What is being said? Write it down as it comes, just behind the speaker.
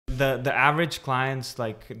the average clients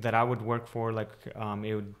like that I would work for, like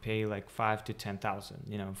it would pay like 5 to 10,000,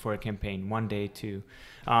 you know, for a campaign, one day too.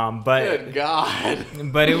 But Good God.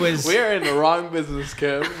 But it was. We're in the wrong business,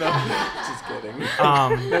 Kim. No, just kidding.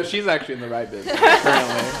 No, she's actually in the right business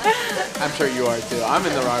currently. I'm sure you are too. I'm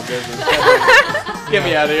in the wrong business. Get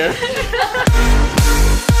me out of here.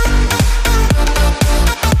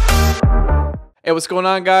 Hey, what's going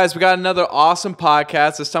on, guys? We got another awesome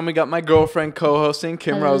podcast. This time we got my girlfriend co-hosting,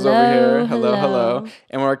 Kim.Rose over here. Hello.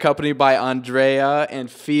 And we're accompanied by Andrea and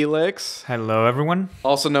Feliks. Hello, everyone.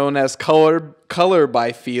 Also known as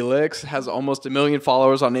ColorByFeliks. Has almost 1 million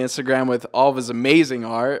followers on Instagram with all of his amazing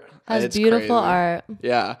art. That's beautiful art.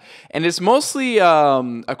 Yeah. And it's mostly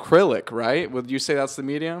acrylic, right? Would you say that's the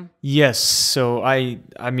medium? Yes. So I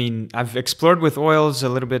mean, I've explored with oils, a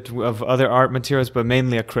little bit of other art materials, but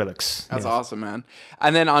mainly acrylics. That's awesome, man.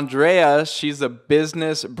 And then Andrea, she's a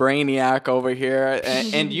business brainiac over here.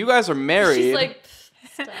 And you guys are married. She's like,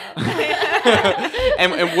 stop.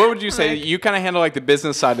 and what would you say? You kind of handle like the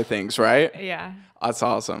business side of things, right? Yeah. That's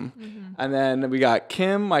awesome. Mm-hmm. And then we got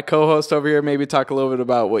Kim, my co-host over here. Maybe talk a little bit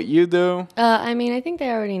about what you do. I mean, I think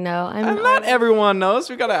they already know. And not everyone knows.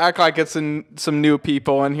 We got to act like it's some new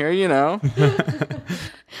people in here, you know.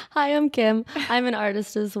 Hi, I'm Kim. I'm an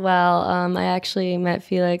artist as well. I actually met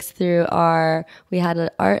Feliks through we had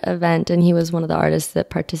an art event, and he was one of the artists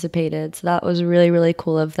that participated. So that was really, really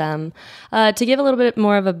cool of them. To give a little bit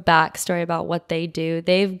more of a backstory about what they do,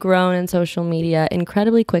 they've grown in social media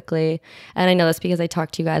incredibly quickly. And I know this because I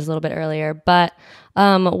talked to you guys a little bit earlier. But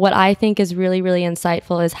what I think is really, really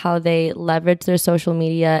insightful is how they leverage their social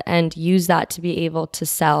media and use that to be able to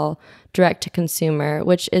sell direct to consumer,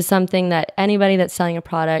 which is something that anybody that's selling a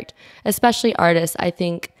product, especially artists, I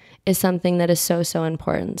think is something that is so, so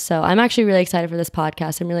important. So I'm actually really excited for this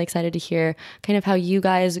podcast. I'm really excited to hear kind of how you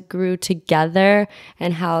guys grew together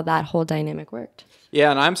and how that whole dynamic worked.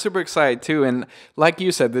 Yeah, and I'm super excited too. And like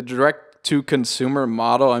you said, the direct to consumer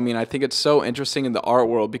model, I mean, I think it's so interesting in the art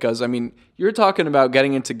world because, I mean, you're talking about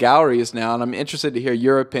getting into galleries now, and I'm interested to hear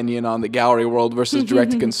your opinion on the gallery world versus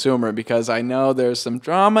direct to consumer because I know there's some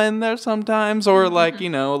drama in there sometimes or like, you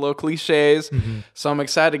know, little cliches. So I'm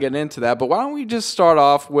excited to get into that. But why don't we just start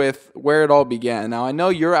off with where it all began? Now, I know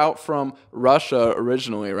you're out from Russia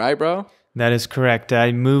originally, right, bro? That is correct.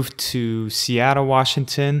 I moved to Seattle,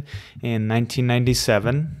 Washington in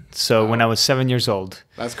 1997. So when I was 7 years old.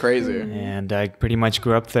 That's crazy. And I pretty much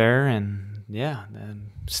grew up there and yeah,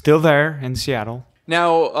 still there in Seattle.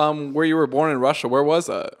 Now, where you were born in Russia, where was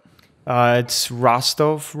that? It's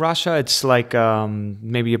Rostov, Russia. It's like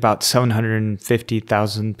maybe about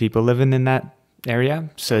 750,000 people living in that area.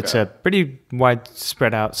 So it's a pretty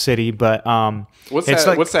widespread out city, but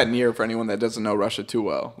what's that near for anyone that doesn't know Russia too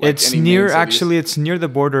well? Like it's near, actually, it's near the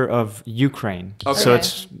border of Ukraine. Okay. So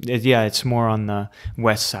it's more on the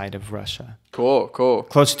west side of Russia. Cool.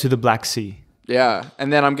 Close to the Black Sea. Yeah.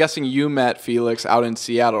 And then I'm guessing you met Feliks out in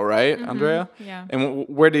Seattle, right, Andrea? Yeah. And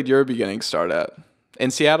where did your beginning start at? In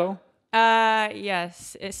Seattle?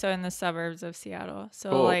 Yes. So in the suburbs of Seattle. So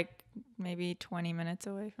cool. Like maybe 20 minutes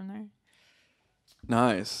away from there.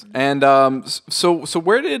 Nice. And so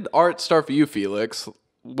where did art start for you, Feliks?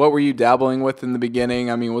 What were you dabbling with in the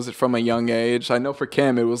beginning? I mean, was it from a young age? I know for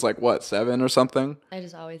Kim, it was like, what, 7 or something? I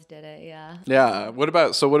just always did it, yeah. Yeah. What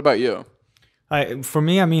about you? For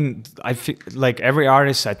me, I mean, I feel like every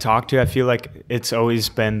artist I talk to, I feel like it's always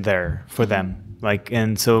been there for them. Like,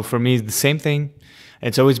 and so for me, the same thing.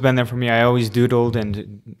 It's always been there for me. I always doodled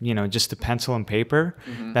and, you know, just a pencil and paper.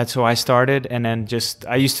 That's how I started. And then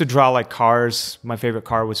I used to draw like cars. My favorite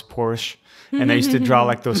car was Porsche. And I used to draw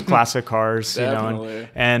like those classic cars, you know.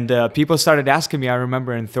 And people started asking me, I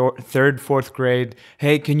remember in third, fourth grade,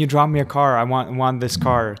 hey, can you draw me a car? I want this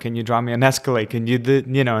car. Can you draw me an Escalade? Can you do,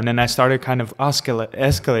 you know? And then I started kind of,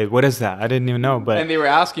 Escalade, what is that? I didn't even know. But and they were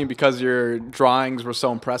asking because your drawings were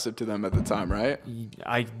so impressive to them at the time, right?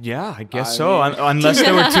 I guess so. Unless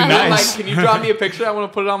they were too nice. Like, can you draw me a picture? I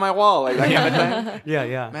want to put it on my wall. Like that kind of thing.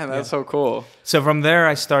 Yeah. Man, that's so cool. So from there,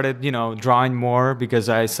 I started, you know, drawing more because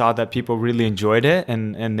I saw that people really enjoyed it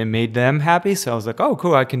and it made them happy. So I was like, oh,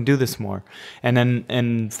 cool, I can do this more. And then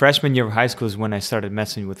in freshman year of high school is when I started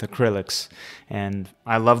messing with acrylics. And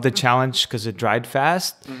I loved the challenge because it dried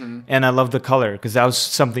fast. And I loved the color because that was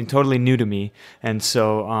something totally new to me. And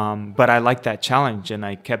so, but I liked that challenge and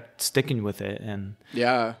I kept sticking with it. And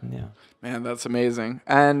yeah. Man, that's amazing.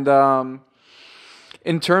 And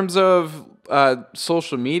in terms of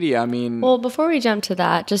social media, I mean... Well, before we jump to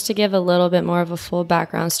that, just to give a little bit more of a full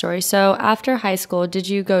background story. So after high school, did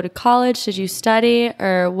you go to college? Did you study?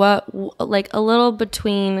 Or what, like a little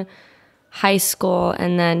between high school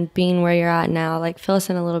and then being where you're at now? Like, fill us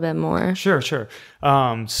in a little bit more. Sure.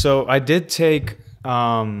 So I did take.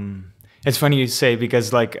 It's funny you say,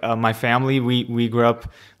 because like my family, we grew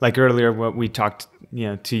up, like earlier what we talked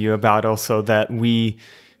to you about also, that we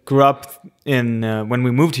grew up in when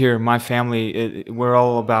we moved here. My family, we're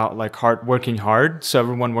all about like working hard. So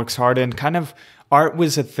everyone works hard, and kind of art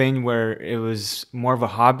was a thing where it was more of a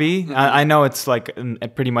hobby. I know it's like in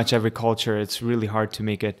pretty much every culture, it's really hard to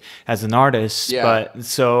make it as an artist. Yeah. But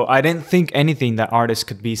so I didn't think anything that artists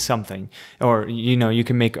could be something, or you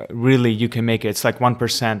can make it. It's like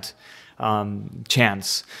 1%.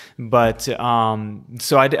 Chance. But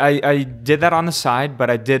so I did that on the side,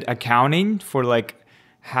 but I did accounting for like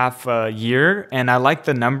half a year, and I like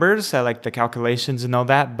the numbers, I like the calculations and all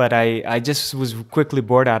that, but I just was quickly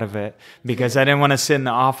bored out of it because I didn't want to sit in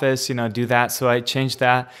the office, do that. So I changed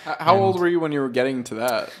that. How old were you when you were getting to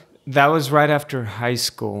that? That was right after high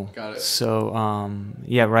school. Got it. So,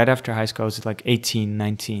 right after high school, I was like 18,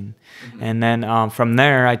 19. And then from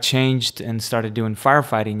there, I changed and started doing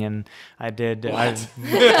firefighting. And I did... Yeah.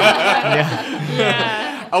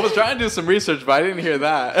 I was trying to do some research, but I didn't hear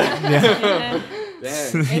that. Yeah.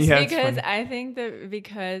 Dang. It's Yeah, it's because funny. I think that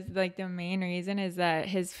because like the main reason is that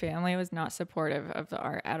his family was not supportive of the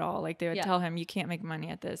art at all. Like they would tell him, you can't make money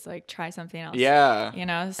at this, like try something else. Yeah.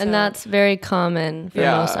 So, And that's very common for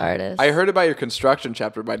most artists. I heard about your construction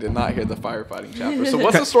chapter, but I did not hear the firefighting chapter. So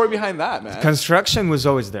what's the story behind that, man? Construction was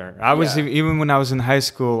always there. I was even when I was in high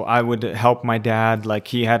school, I would help my dad. Like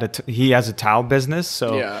he has a towel business,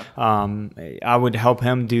 so I would help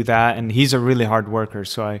him do that. And he's a really hard worker,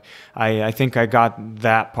 so I think I got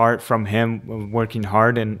that part from him, working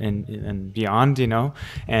hard and beyond,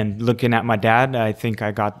 and looking at my dad. I think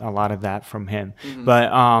I got a lot of that from him.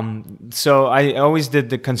 But so I always did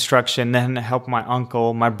the construction, then helped my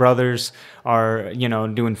uncle. My brothers are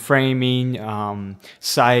doing framing,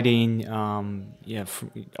 siding,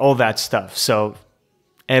 all that stuff. So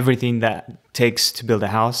everything that takes to build a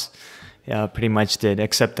house, pretty much did,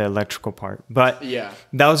 except the electrical part. But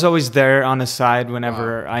that was always there on the side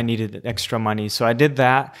whenever I needed extra money. So I did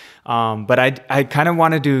that. But I kind of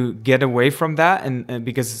wanted to get away from that, and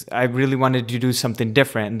because I really wanted to do something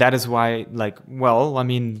different. And that is why,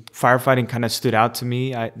 firefighting kind of stood out to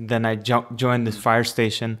me. Then I joined this fire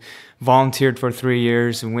station, volunteered for 3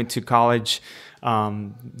 years, and went to college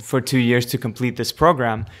for 2 years to complete this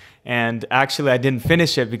program. And actually, I didn't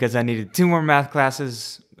finish it because I needed 2 more math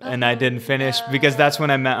classes. And I didn't finish because that's when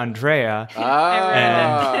I met Andrea. What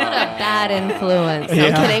a bad influence.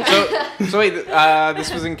 I'm kidding. So wait,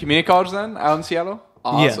 this was in community college then, out in Seattle?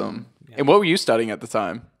 Awesome. Yeah. And what were you studying at the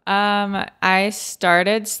time? I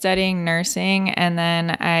started studying nursing, and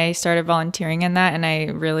then I started volunteering in that, and I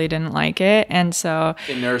really didn't like it. And so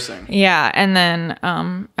in nursing. Yeah. And then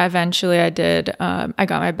eventually I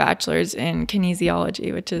got my bachelor's in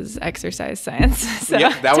kinesiology, which is exercise science. So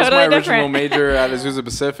yeah, that was totally my original different. major at Azusa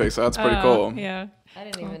Pacific, so that's pretty cool. Yeah. I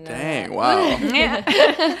didn't even know. Dang, wow.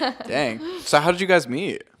 Yeah. Dang. So how did you guys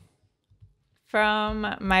meet?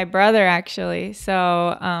 From my brother, actually.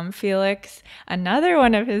 So Feliks, another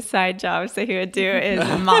one of his side jobs that he would do is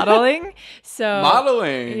modeling. So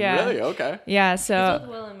modeling? Yeah. Really? Okay. Yeah. So He's with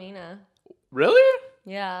Wilhelmina. Really?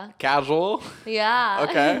 Yeah. Casual? Yeah.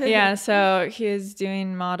 Okay. yeah. So he was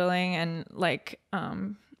doing modeling, and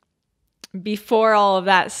before all of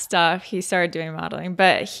that stuff, he started doing modeling,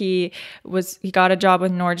 but he got a job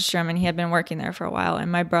with Nordstrom, and he had been working there for a while. And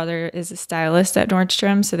my brother is a stylist at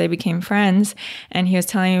Nordstrom, so they became friends. And he was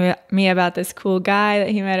telling me about this cool guy that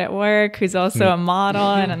he met at work who's also a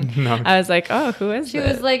model. And I was like, oh, who is She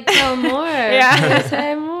this? was like, tell more. Yeah.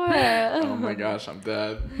 Say more. Oh my gosh, I'm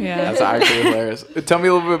dead. Yeah. That's actually hilarious. Tell me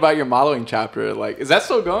a little bit about your modeling chapter. Is that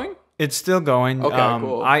still going? It's still going. Okay,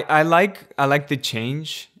 cool. I like the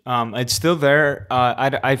change. It's still there.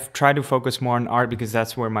 I've tried to focus more on art because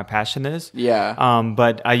that's where my passion is. Yeah.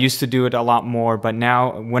 But I used to do it a lot more. But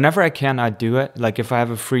now, whenever I can, I do it. Like if I have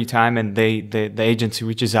a free time and the agency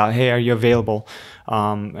reaches out, hey, are you available?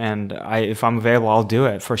 And if I'm available, I'll do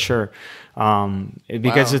it for sure.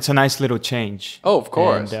 Because it's a nice little change. Oh, of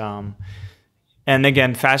course. And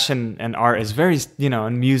again, fashion and art is very,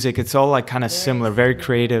 and music, it's all like kind of similar, very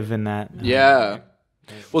creative in that. Yeah.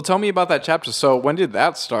 Well, tell me about that chapter. So when did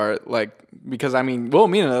that start? Because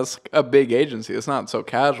Wilhelmina is a big agency. It's not so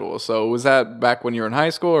casual. So was that back when you were in high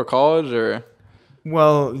school or college or?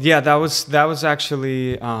 Well, yeah, that was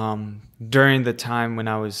actually during the time when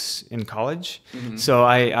I was in college. Mm-hmm. So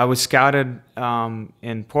I was scouted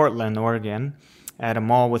in Portland, Oregon. at a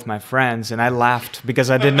mall with my friends, and I laughed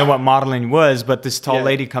because I didn't know what modeling was. But this tall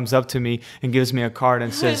lady comes up to me and gives me a card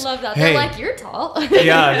and says, I love that. "Hey," They're like, "You're tall."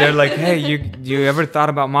 yeah, they're like, "Hey, you ever thought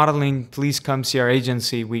about modeling? Please come see our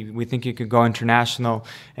agency. We think you could go international."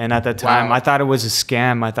 And at that time, I thought it was a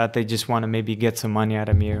scam. I thought they just want to maybe get some money out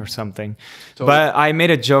of me or something. But I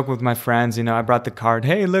made a joke with my friends. You know, I brought the card.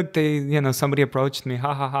 Hey, look, somebody approached me.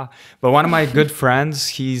 Ha ha ha. But one of my good friends,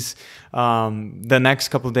 he's the next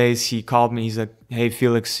couple of days he called me. He's like, "Hey,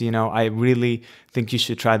 Feliks, I really think you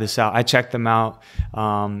should try this out." I checked them out,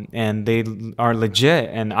 and they are legit.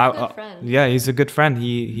 And yeah, he's a good friend.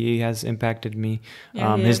 He has impacted me.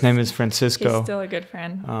 Yeah, his name is Francisco. He's still a good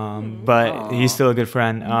friend. But he's still a good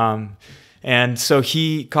friend. And so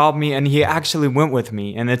he called me, and he actually went with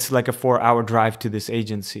me. And it's like a 4-hour drive to this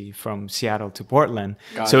agency from Seattle to Portland.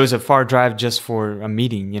 So it was a far drive just for a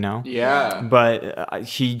meeting, Yeah. But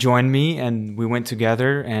he joined me, and we went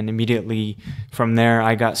together. And immediately from there,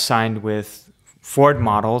 I got signed with Ford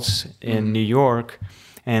Models in New York.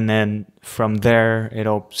 And then from there, it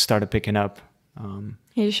all started picking up.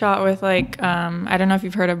 He shot with I don't know if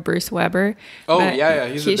you've heard of Bruce Weber. Oh yeah,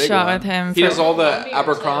 he's a big shot one. with him. He does all the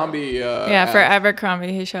Abercrombie. For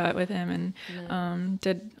Abercrombie, he shot with him and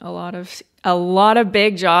did a lot of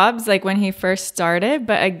big jobs like when he first started.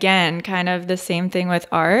 But again, kind of the same thing with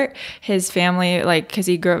art. His family, because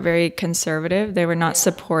he grew up very conservative, they were not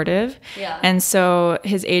supportive. Yeah. And so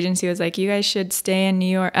his agency was like, "You guys should stay in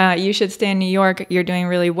New York. You should stay in New York. You're doing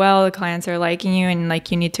really well. The clients are liking you,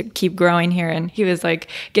 and you need to keep growing here." And he was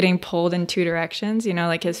getting pulled in two directions.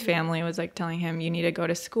 His family was telling him, "You need to go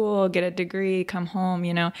to school, get a degree, come home,"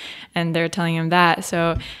 and they're telling him that.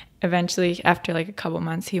 So eventually, after a couple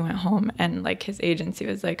months, he went home, and his agency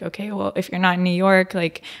was like, "Okay, well, if you're not in New York,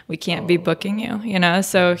 we can't be booking you,"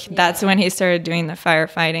 So that's when he started doing the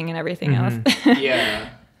firefighting and everything else. Yeah,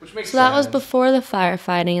 which makes sense. So that was before the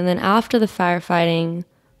firefighting, and then after the firefighting,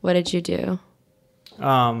 what did you do?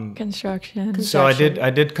 Construction. So I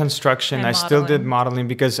did construction. And I still did modeling. modeling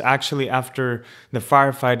because actually after the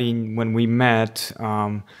firefighting, when we met,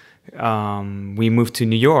 we moved to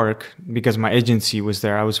New York because my agency was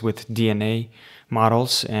there. I was with DNA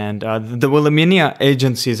Models, and the Wilhelmina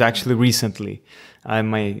agency is actually recently.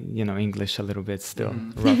 My English a little bit still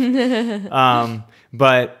rough.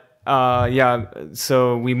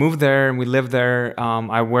 So we moved there and we lived there.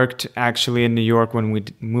 I worked actually in New York when we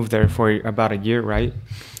moved there for about a year, right?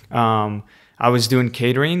 I was doing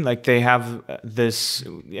catering. They have this.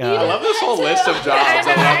 I love this whole list of jobs.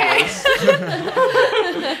 I love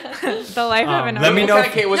this. The life of an let me know. Was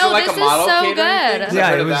it like a model so catering good. thing?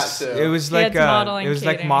 Yeah, it was like modeling it was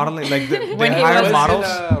like catering. modeling. They When he hire was- models.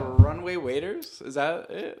 Runway waiters? Is that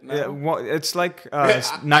it? No? Yeah, well, it's like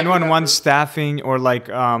 911 staffing, or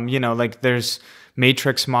there's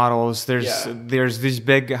Matrix models. There's these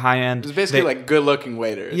big high end. It's basically good looking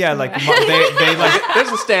waiters. Yeah, they like.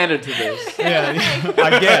 There's a standard to this. Yeah,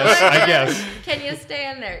 I guess. Can you stay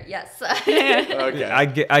in there? Yes.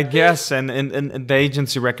 Okay. I guess, and the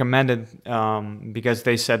agency recommended because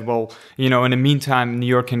they said, well, in the meantime, New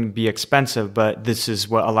York can be expensive, but this is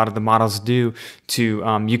what a lot of the models do.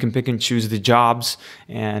 You can pick and choose the jobs,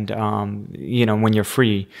 and when you're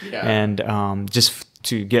free, and just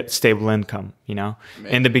to get stable income,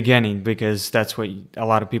 in the beginning, because that's what a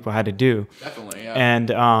lot of people had to do. Definitely, yeah.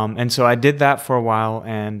 And so I did that for a while,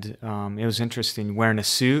 and it was interesting wearing a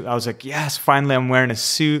suit. I was like, yes, finally I'm wearing a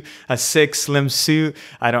suit, a sick, slim suit.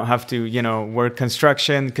 I don't have to, work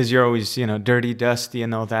construction because you're always, dirty, dusty,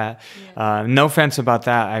 and all that. Yeah. No offense about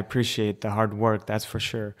that. I appreciate the hard work, that's for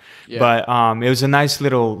sure. Yeah. But it was a nice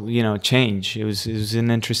little, change. It was an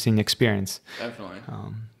interesting experience. Definitely.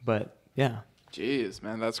 But yeah. Jeez,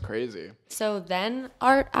 man, that's crazy. So then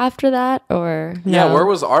art after that, or no? Yeah, where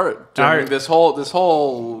was art during this whole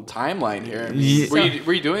timeline here?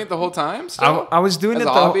 Were you doing it the whole time? Still? I was doing as it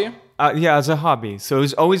a hobby. Yeah, as a hobby. So it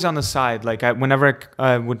was always on the side. Whenever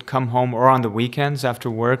I would come home or on the weekends after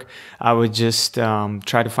work, I would just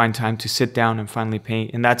try to find time to sit down and finally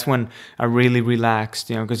paint. And that's when I really relaxed,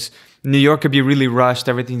 because New York could be really rushed.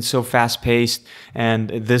 Everything's so fast paced. And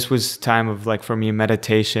this was time of for me,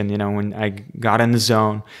 meditation, when I got in the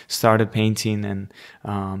zone, started painting,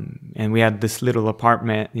 and we had this little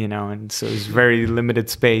apartment, and so it was very limited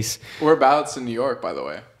space. Whereabouts in New York, by the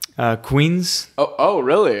way? Queens. Oh,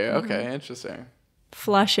 really? Okay, interesting.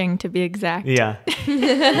 Flushing, to be exact. Yeah.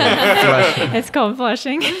 It's called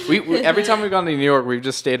Flushing. We every time we've gone to New York, we've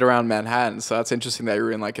just stayed around Manhattan. So that's interesting that you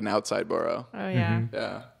were in an outside borough. Oh, yeah. Mm-hmm.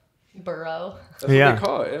 Yeah. Borough. That's what they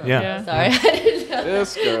call it. Yeah. Sorry. I didn't know.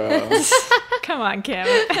 This girl. Come on, Kim.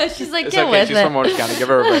 She's like, It's get okay. with She's it. from Orange County. Give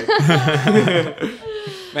her a break.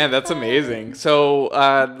 Man, that's amazing. So,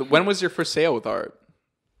 when was your first sale with art?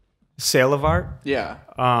 Sale of art? Yeah.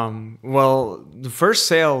 Well, the first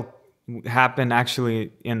sale happened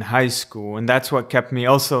actually in high school, and that's what kept me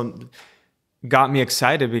also got me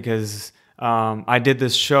excited because I did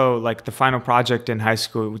this show, like the final project in high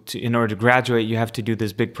school. In order to graduate, you have to do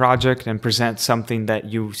this big project and present something that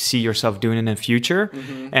you see yourself doing in the future.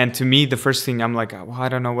 And to me, the first thing I'm like, well, I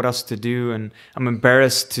don't know what else to do, and I'm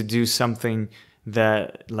embarrassed to do something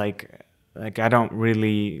that like I don't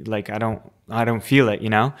really like. I don't feel it, you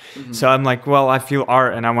know? So I'm like, well, I feel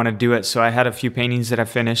art and I want to do it. So I had a few paintings that I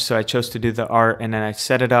finished. So I chose to do the art, and then I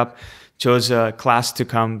set it up, chose a class to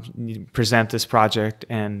come present this project.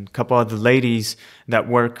 And a couple of the ladies that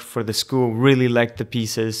work for the school really liked the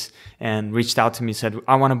pieces and reached out to me, said,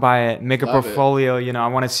 I want to buy it, make a portfolio, you know, I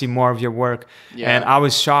want to see more of your work. And I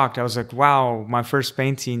was shocked. I was like, wow, my first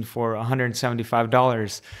painting for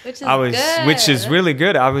 $175. Which is really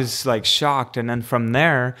good. I was like shocked. And then from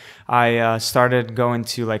there, I started going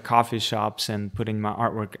to like coffee shops and putting my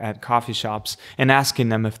artwork at coffee shops and asking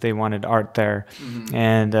them if they wanted art there.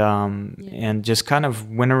 And just kind of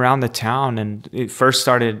went around the town. And it first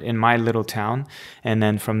started in my little town. And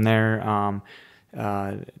then from there,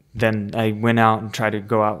 then I went out and tried to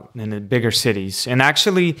go out in the bigger cities. And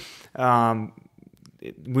actually,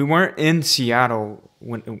 we weren't in Seattle.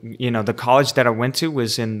 When, you know, the college that I went to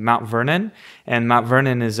was in Mount Vernon, and Mount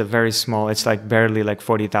Vernon is a very small, it's like barely like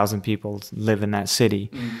 40,000 people live in that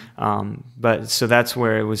city. But so that's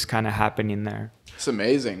where it was kind of happening there. It's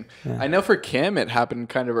amazing. I know for Kim, it happened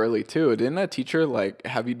kind of early too. Didn't a teacher like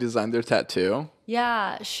have you design their tattoo?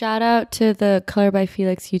 Yeah, shout out to the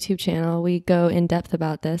ColorByFeliks YouTube channel. We go in depth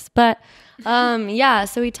about this. But yeah,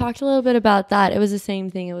 so we talked a little bit about that. It was the same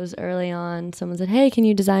thing. It was early on. Someone said, hey, can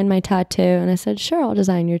you design my tattoo? And I said, sure, I'll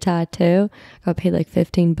design your tattoo. Got paid like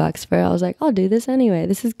 $15 for it. I was like, I'll do this anyway.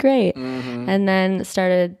 This is great. And then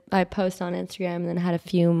I post on Instagram and then had a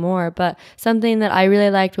few more. But something that I really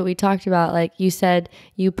liked what we talked about, like you said,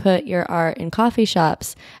 you put your art in coffee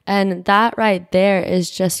shops. And that right there is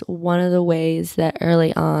just one of the ways that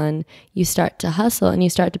early on you start to hustle and you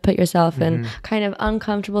start to put yourself in kind of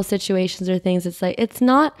uncomfortable situations or things. It's like, it's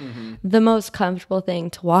not the most comfortable thing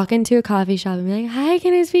to walk into a coffee shop and be like, hi,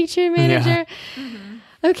 can I speak to your manager?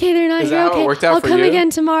 Okay, they're not here. Okay, I'll come again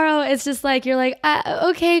tomorrow. It's just like, you're like,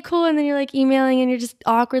 okay, cool. And then you're like emailing and you're just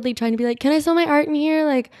awkwardly trying to be like, can I sell my art in here?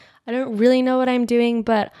 Like, I don't really know what I'm doing,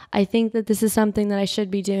 but I think that this is something that I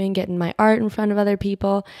should be doing, getting my art in front of other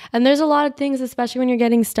people. And there's a lot of things, especially when you're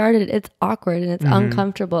getting started, it's awkward and it's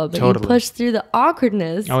uncomfortable, but you push through the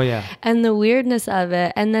awkwardness and the weirdness of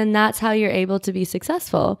it. And then that's how you're able to be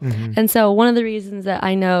successful. And so one of the reasons that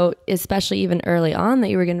I know, especially even early on, that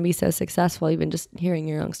you were going to be so successful, even just hearing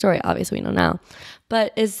your own story, obviously we know now,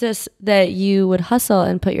 but it's just that you would hustle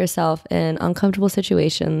and put yourself in uncomfortable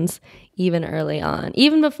situations even early on,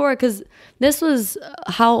 even before, because this was,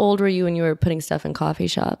 how old were you when you were putting stuff in coffee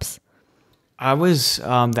shops? I was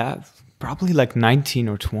probably like 19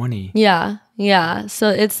 or 20. Yeah. So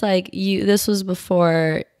it's like this was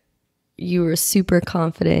before you were super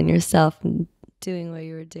confident in yourself and doing what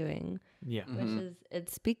you were doing. Yeah.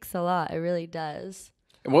 It speaks a lot. It really does.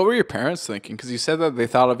 And what were your parents thinking? Because you said that they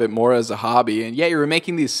thought of it more as a hobby. And yeah, you were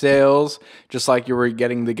making these sales, just like you were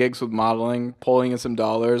getting the gigs with modeling, pulling in some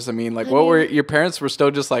dollars. I mean, like, your parents were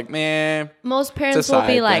still just like, man. Most parents will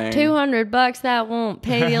be like, $200, that won't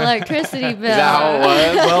pay the electricity bill. Is that how it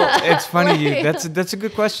was? Well, it's funny. That's a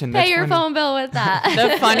good question. Pay your phone bill with that.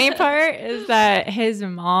 The funny part is that his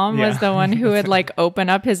mom was the one who would like open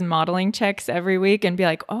up his modeling checks every week and be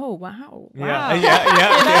like, oh, wow. Yeah.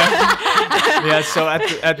 So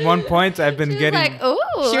at one point, I've been getting. Like, ooh.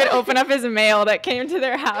 She would open up his mail that came to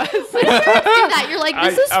their house. You're like,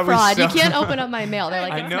 this is fraud. You can't open up my mail. They're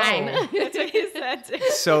like, it's fine. That's what he said too.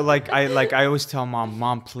 So I always tell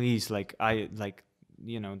mom, please,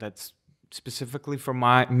 that's specifically for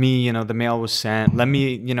me, the mail was sent. Let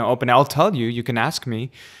me, open it. I'll tell you. You can ask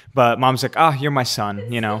me. But mom's like, you're my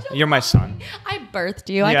son. You're my son. I birthed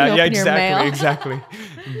you. I can open your mail. Exactly.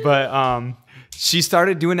 But she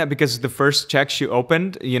started doing that because the first check she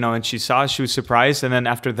opened, and she saw, she was surprised. And then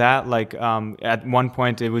after that, at one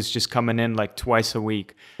point, it was just coming in like twice a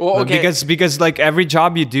week. Well, okay. Because like every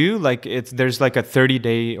job you do, like there's like a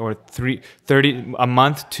 30-day or 30 a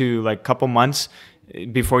month to like couple months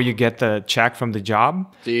before you get the check from the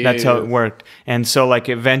job. Jeez. That's how it worked. And so like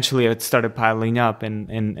eventually it started piling up, and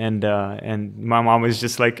my mom was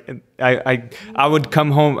just like, I would come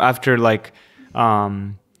home after like,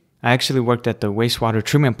 I actually worked at the wastewater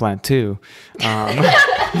treatment plant too.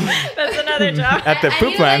 That's another another job. at the I poop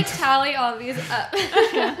need to like plant. tally all these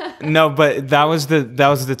up. No, but that was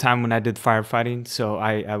the time when I did firefighting. So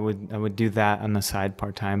I would do that on the side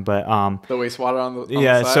part time. But The wastewater on the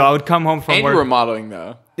yeah, the side? so I would come home from And work. you were modeling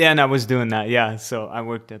though. Yeah, and I was doing that. Yeah, so I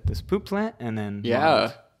worked at this poop plant and then Yeah.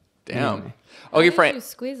 modeled. Damn. Anyway. Okay, How did Frank. you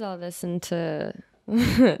squeeze all this into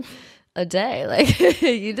a day? Like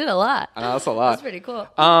you did a lot. That's a lot. That's pretty cool.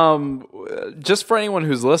 Just for anyone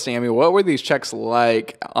who's listening, I mean, what were these checks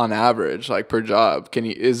like on average, like per job?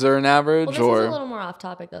 Is there an average Well, this or? is a little more off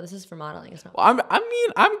topic though. This is for modeling. It's not.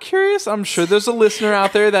 I'm curious. I'm sure there's a listener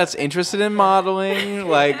out there that's interested in modeling.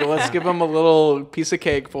 Like, let's give them a little piece of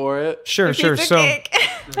cake for it. Sure.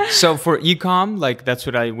 So for ecom, like that's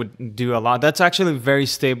what I would do a lot. That's actually very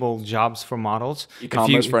stable jobs for models.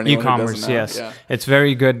 E-commerce for anyone who doesn't know, yes, yeah. it's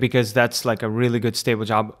very good because that's like a really good stable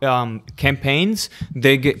job. Campaigns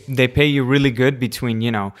they pay you really good between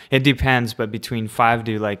it depends, but between 5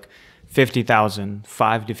 to like 50,000,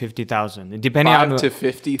 5 to 50,000, depending on 5 to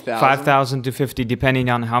 50,000. 5,000 to 50, depending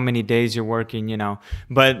on how many days you're working,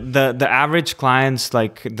 But the average clients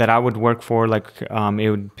like that I would work for, like it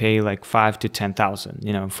would pay like 5 to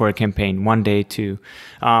 10,000, for a campaign, 1 day, 2.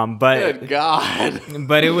 But Good God.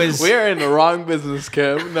 but it was We're in the wrong business,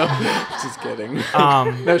 Kim. No, just kidding.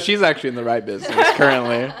 No, she's actually in the right business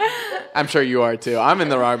currently. I'm sure you are too. I'm in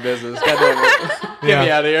the wrong business. God damn it. Get me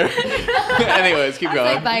out of here. Anyways, keep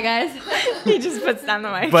going. Like, bye guys. He just puts down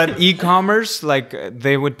the mic. But e-commerce, like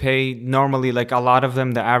they would pay normally, like a lot of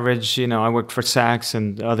them, the average, I worked for Saks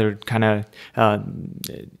and other kind of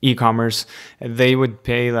e-commerce, they would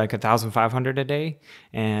pay like 1,500 a day.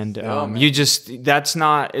 And it's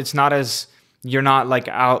not as, you're not like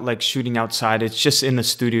out like shooting outside. It's just in the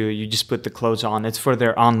studio. You just put the clothes on. It's for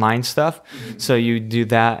their online stuff. So you do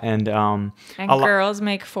that, and girls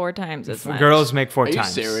make 4 times as much. girls make 4 Are you times.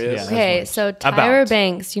 serious? Yeah, Okay, as much. so Tyra About.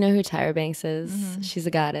 Banks, you know who Tyra Banks is? She's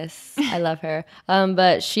a goddess. I love her.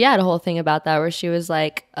 But she had a whole thing about that where she was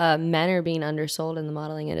like, men are being undersold in the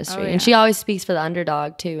modeling industry. Oh, yeah. And she always speaks for the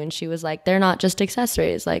underdog too. And she was like, they're not just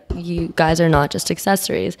accessories. Like, you guys are not just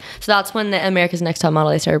accessories. So that's when the America's Next Top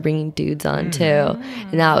Model, they started bringing dudes on too.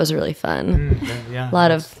 And that was really fun. Yeah. A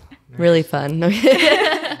lot of really fun.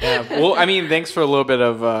 Yeah. Well, I mean, thanks for a little bit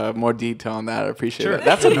of more detail on that. I appreciate it.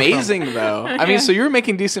 That's amazing, though. I mean, so you were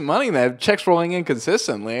making decent money then. Checks rolling in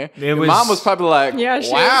consistently. Your mom was probably like, Yeah,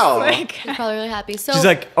 she wow. was like, She's probably really happy. So She's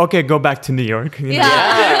like, okay, go back to New York.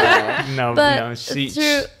 yeah. No, But no,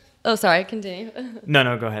 through, oh, sorry, continue.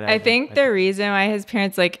 no, go ahead. I think the reason why his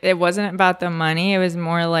parents, like, it wasn't about the money. It was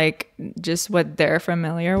more like just what they're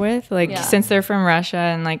familiar with. Like, Yeah. since they're from Russia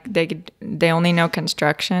and like they only know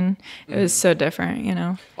construction, it was so different,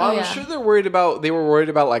 Well, Oh, I'm yeah. sure they were worried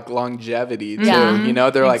about like longevity too. Yeah.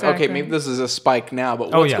 They're like, okay, Exactly. maybe this is a spike now,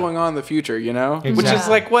 but Oh, what's yeah. going on in the future, Which is Exactly.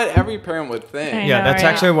 like what every parent would think. I Yeah, know, that's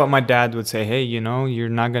right? actually what my dad would say. Hey, you're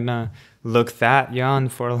not gonna look that young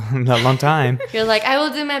for a long time. You're like, I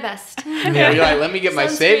will do my best. Yeah, you're like, let me get my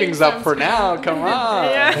Sunscreen, savings up for sunscreen. now. Come on.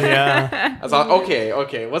 Yeah. I thought,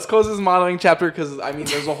 okay, let's close this modeling chapter because I mean,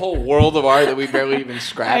 there's a whole world of art that we barely even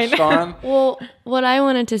scratched on. Well, what I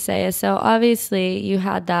wanted to say is, so obviously you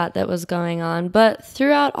had that was going on, but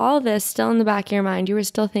throughout all this, still in the back of your mind, you were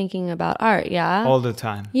still thinking about art, yeah? All the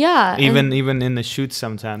time. Yeah. Even in the shoots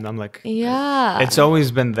sometimes I'm like, yeah. it's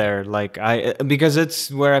always been there. Like because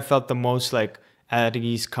it's where I felt the most like at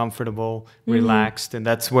ease, comfortable, relaxed, and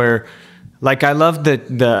that's where like I love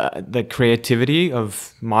the creativity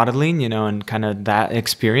of modeling, and kind of that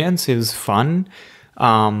experience. It was fun.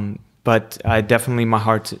 But I definitely, my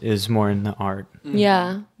heart is more in the art.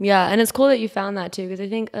 Yeah, and it's cool that you found that too, because I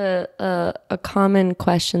think a common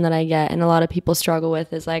question that I get and a lot of people struggle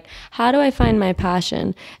with is like, how do I find my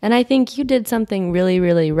passion? And I think you did something really,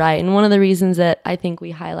 really right. And one of the reasons that I think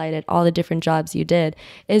we highlighted all the different jobs you did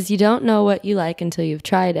is you don't know what you like until you've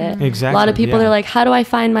tried it. Exactly. A lot of people yeah. are like, how do I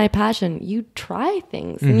find my passion? You try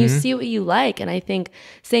things and you see what you like. And I think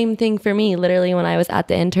same thing for me. Literally, when I was at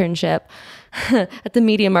the internship at the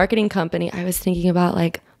media marketing company, I was thinking about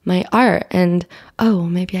like my art and, oh,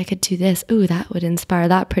 maybe I could do this. Ooh, that would inspire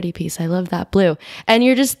that pretty piece. I love that blue. And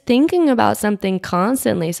you're just thinking about something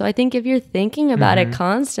constantly. So I think if you're thinking about it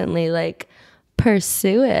constantly, like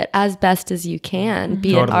pursue it as best as you can,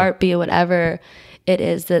 be it Totally. art, be it whatever it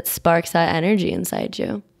is that sparks that energy inside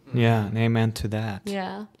you. Yeah, and amen to that.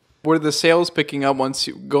 Yeah. Were the sales picking up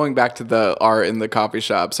going back to the art in the coffee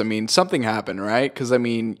shops? I mean, something happened, right? Because I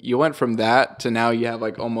mean, you went from that to now you have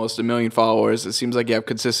like almost 1 million followers. It seems like you have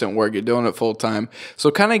consistent work. You're doing it full time.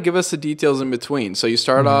 So kind of give us the details in between. So you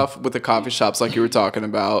started off with the coffee shops like you were talking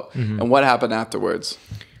about, and what happened afterwards?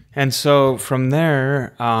 And so from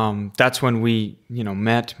there, that's when we,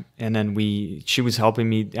 met, and then she was helping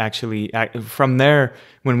me actually. From there,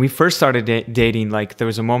 when we first started dating, like there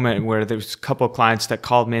was a moment where there was a couple of clients that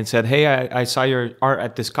called me and said, "Hey, I saw your art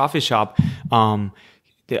at this coffee shop.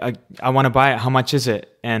 I want to buy it. How much is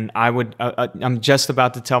it?" And I'm just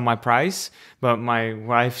about to tell my price, but my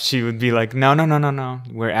wife, she would be like, "No, no, no, no, no.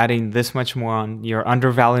 We're adding this much more on. You're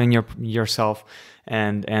undervaluing yourself."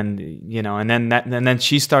 And then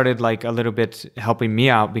she started like a little bit helping me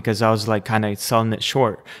out because I was like kind of selling it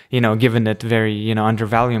short, giving it very,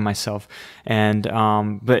 undervaluing myself. And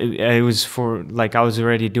but it was for like I was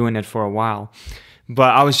already doing it for a while.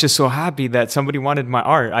 But I was just so happy that somebody wanted my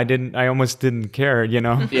art. I almost didn't care,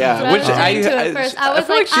 Yeah, which at first I was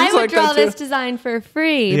like, I would draw this design for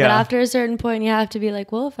free. Yeah. But after a certain point, you have to be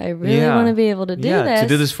like, well, if I really want to be able to do this, to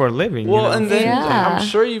do this for a living. Well, and then Yeah. I'm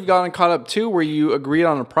sure you've gotten caught up too, where you agreed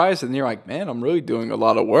on a price, and you're like, man, I'm really doing a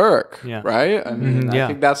lot of work, right? I mean, I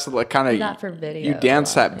think that's like kind of Not for video, you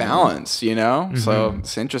dance that balance, So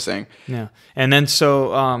it's interesting. Yeah. And then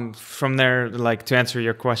so from there, like to answer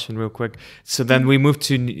your question real quick, so then we moved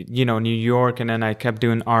to New York, and then I kept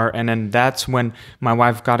doing art, and then that's when my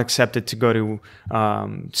wife got accepted to go to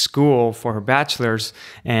school for her bachelor's,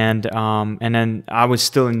 and then I was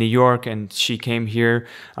still in New York, and she came here.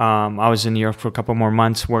 I was in New York for a couple more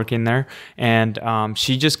months working there, and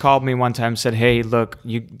she just called me one time and said, "Hey, look,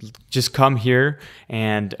 you just come here,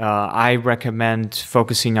 and I recommend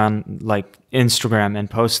focusing on like Instagram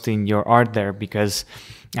and posting your art there because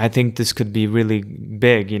I think this could be really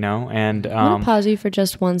big, And I want to pause you for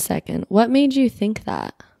just 1 second. What made you think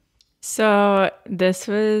that? So this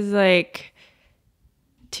was like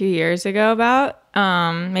 2 years ago, about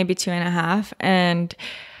maybe 2.5, and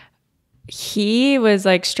he was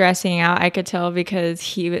like stressing out. I could tell because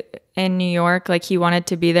he in New York, like he wanted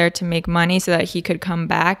to be there to make money so that he could come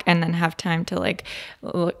back and then have time to like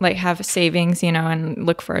have savings, and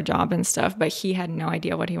look for a job and stuff. But he had no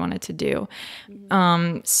idea what he wanted to do.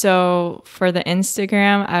 So for the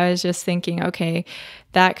Instagram, I was just thinking, okay,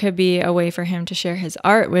 that could be a way for him to share his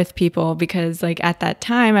art with people, because like at that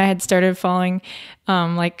time I had started following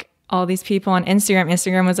like all these people on Instagram.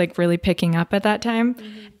 Instagram was like really picking up at that time.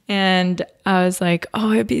 And I was like,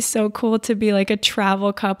 oh, it'd be so cool to be like a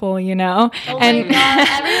travel couple, Oh my God,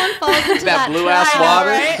 everyone falls into that blue trap, ass water.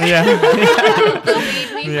 right? Yeah.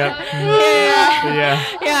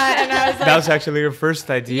 And I was like, That was actually your first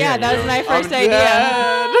idea. yeah, that was my first idea.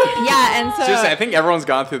 Yeah, and so Seriously, I think everyone's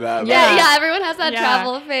gone through that. Yeah, everyone has that Yeah.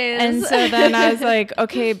 travel phase. And so then I was like,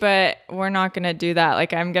 okay, but we're not going to do that.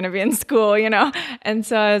 Like, I'm going to be in school, And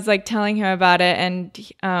so I was like telling him about it. And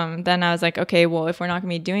then I was like, okay, well, if we're not going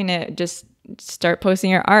to be doing it, just start posting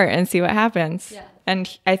your art and see what happens. Yeah.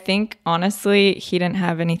 And I think, honestly, he didn't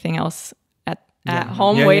have anything else at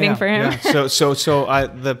home waiting for him. Yeah. So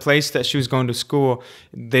the place that she was going to school,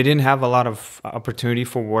 they didn't have a lot of opportunity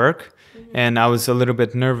for work. And I was a little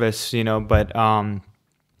bit nervous, but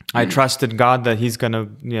I trusted God that He's gonna,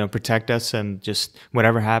 protect us, and just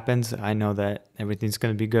whatever happens, I know that everything's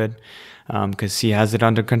gonna be good, because He has it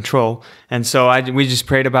under control. And so we just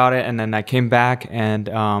prayed about it, and then I came back and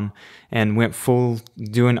went full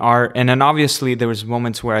doing art. And then obviously there was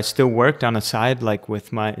moments where I still worked on the side, like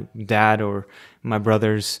with my dad or my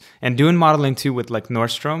brothers, and doing modeling too with like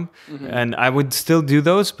Nordstrom. And I would still do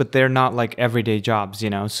those, but they're not like everyday jobs,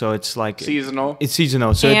 so it's like Seasonal. It's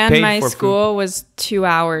seasonal. So And it paid my for school was 2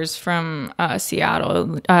 hours from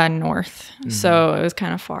Seattle, north. So it was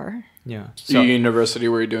kind of far. Yeah. So university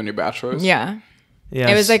where you're doing your bachelor's? Yeah. Yes.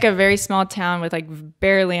 It was like a very small town with like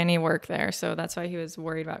barely any work there. So that's why he was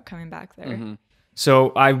worried about coming back there. So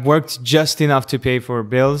I worked just enough to pay for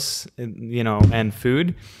bills, and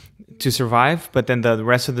food to survive. But then the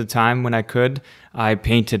rest of the time when I could, I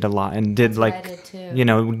painted a lot and did like,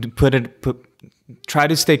 try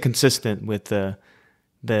to stay consistent with the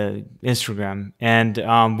Instagram.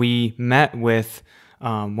 And we met with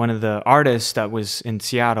one of the artists that was in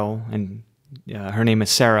Seattle, and her name is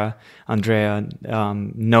Sarah. Andrea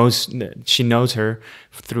she knows her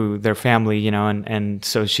through their family, and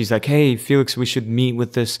so she's like, "Hey, Feliks, we should meet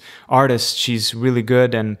with this artist. She's really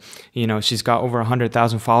good, and she's got over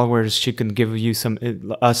 100,000 followers. She can give you some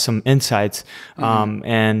insights."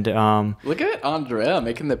 And look at Andrea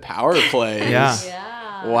making the power plays.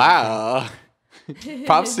 Yeah. Wow.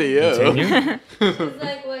 Props to you. It's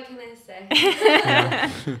like, what can I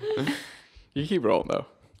say? You keep rolling though.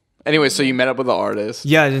 Anyway, so you met up with the artist.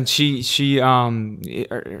 Yeah, and she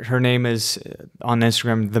her name is on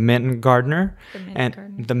Instagram, the Mint Gardener.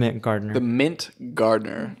 The Mint Gardener. The Mint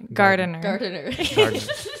Gardener. Gardener. Gardener. Gardener.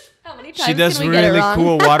 How many many She times does can we get it really wrong?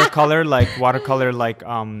 cool watercolor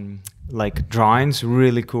like drawings,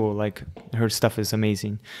 really cool. Like her stuff is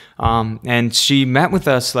amazing. And she met with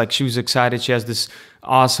us, like she was excited. She has this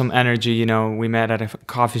awesome energy. You know, we met at a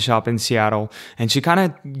coffee shop in Seattle, and she kind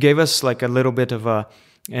of gave us like a little bit of a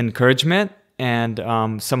encouragement and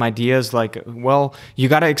some ideas. Like, well, you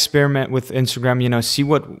got to experiment with Instagram. You know, see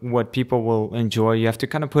what people will enjoy. You have to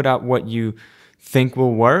kind of put out what you think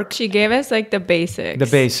will work. She gave us like the basics. The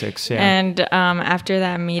basics, yeah. And after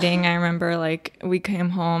that meeting, I remember like we came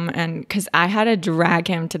home, and because I had to drag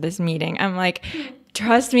him to this meeting, I'm like,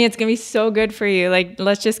 trust me, it's gonna be so good for you. Like,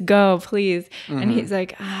 let's just go, please. And he's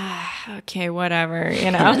like, okay, whatever,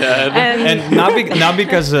 you know. And not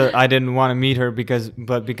because I didn't want to meet her,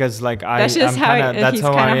 but because like That's just I'm how kinda, he- that's he's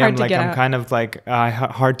how kinda I am. hard to Like get I'm out. kind of like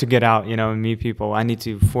hard to get out, you know, and meet people. I need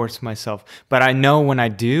to force myself, but I know when I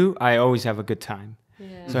do, I always have a good time.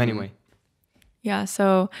 So anyway. Yeah.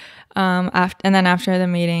 So, after the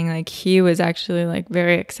meeting, like he was actually like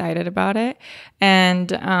very excited about it,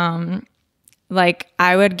 and like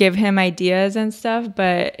I would give him ideas and stuff,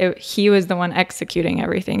 but he was the one executing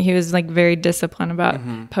everything. He was like very disciplined about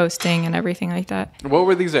posting and everything like that. What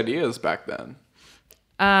were these ideas back then?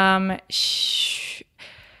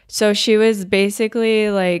 So she was basically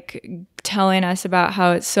like telling us about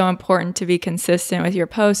how it's so important to be consistent with your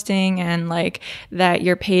posting, and like that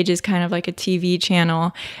your page is kind of like a TV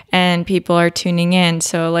channel and people are tuning in.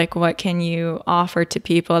 So like, what can you offer to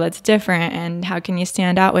people that's different, and how can you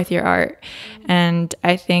stand out with your art? And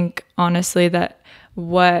I think honestly that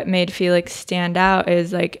what made Feliks stand out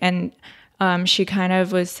is like, and she kind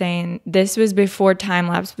of was saying this was before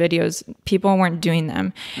time-lapse videos. People weren't doing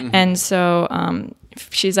them. And so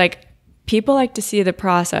she's like, people like to see the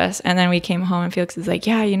process. And then we came home and Feliks is like,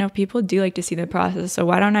 yeah, you know, people do like to see the process. So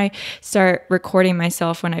why don't I start recording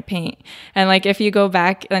myself when I paint? And like, if you go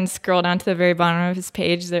back and scroll down to the very bottom of his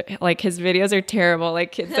page, like his videos are terrible.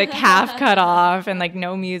 Like it's like half cut off and like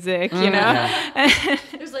no music, you know?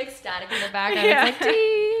 There's like static in the background. It's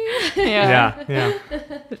like, ding. Yeah.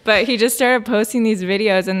 But he just started posting these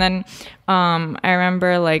videos, and then I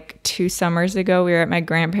remember like 2 summers ago we were at my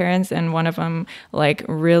grandparents, and one of them like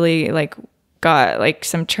really like got like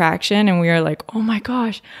some traction, and we were like, oh my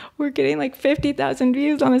gosh, we're getting like 50,000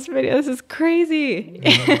 views on this video. This is crazy.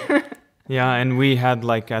 Yeah, and we had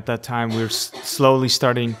like at that time we were slowly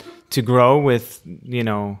starting to grow with, you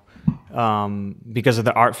know, because of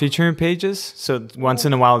the art featuring pages. So once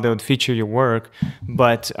in a while they would feature your work,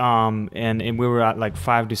 but and we were at like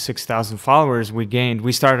 5,000 to 6,000 followers.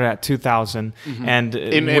 We started at 2,000, and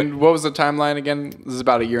And what was the timeline again? This is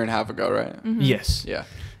about a year and a half ago, right? yes, Yeah.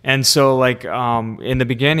 and so like in the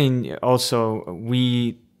beginning also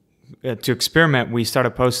we to experiment, we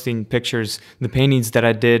started posting pictures, the paintings that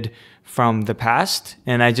I did from the past,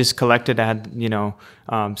 and I just collected. I had, you know,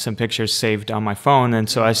 some pictures saved on my phone, and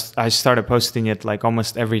so I started posting it like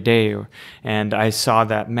almost every day, and I saw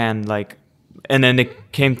that, man, like, and then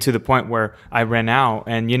it came to the point where I ran out,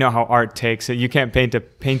 and you know how art takes it. You can't paint a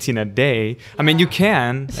painting a day. I mean, you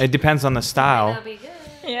can. It depends on the style. That'll be good.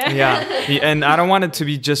 Yeah, and I don't want it to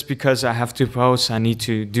be just because I have to post, I need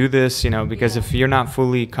to do this, you know, because if you're not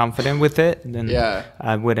fully confident with it, then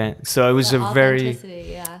I wouldn't. So it was a very...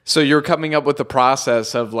 Authenticity, yeah. So you're coming up with the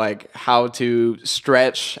process of like how to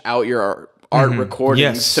stretch out your art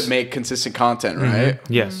recordings to make consistent content, right?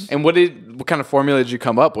 Yes. And what kind of formula did you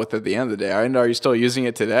come up with at the end of the day? And are you still using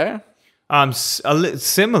it today?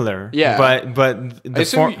 Similar. Yeah. But I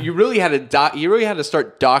assume you really had to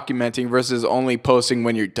start documenting versus only posting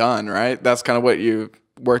when you're done, right? That's kind of what you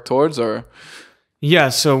work towards, or? Yeah,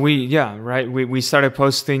 so we started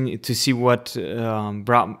posting to see what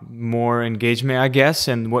brought more engagement, I guess,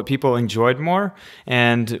 and what people enjoyed more.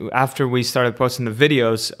 And after we started posting the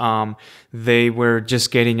videos, they were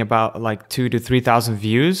just getting about like 2,000 to 3,000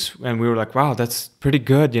 views, and we were like, wow, that's pretty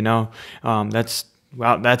good, you know.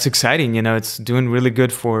 That's exciting, you know. It's doing really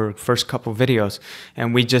good for first couple videos,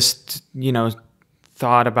 and we just, you know,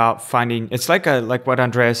 thought about finding, it's like what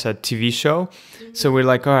Andrea said, TV show. So we're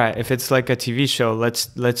like, all right, if it's like a TV show,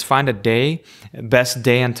 let's find a day, best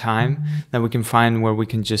day and time that we can find where we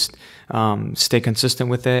can just stay consistent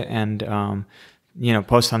with it and you know,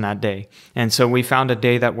 post on that day. And so we found a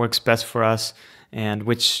day that works best for us, and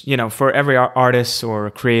which, you know, for every artist or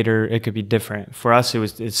creator, it could be different. For us,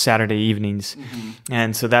 it's Saturday evenings.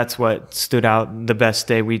 And so that's what stood out the best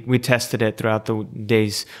day. We tested it throughout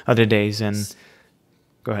the other days, and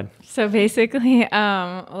go ahead. So basically,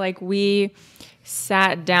 like we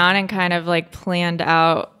sat down and kind of like planned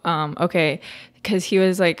out, okay, because he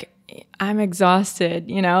was like, I'm exhausted,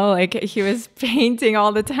 you know, like he was painting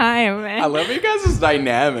all the time. I love you guys'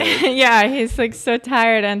 dynamic. Yeah, he's like so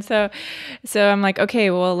tired. And so I'm like,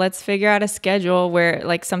 okay, well, let's figure out a schedule where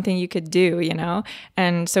like something you could do, you know?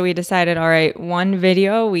 And so we decided, all right, 1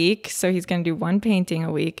 video a week. So he's going to do 1 painting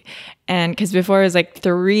a week. And because before it was like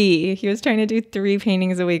 3, he was trying to do 3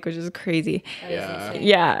 paintings a week, which is crazy. Yeah.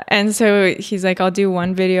 Yeah. And so he's like, I'll do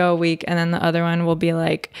 1 video a week. And then the other one will be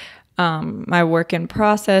like, my work in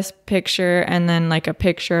process picture, and then like a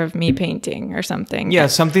picture of me painting or something. Yeah,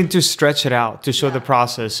 something to stretch it out, to show the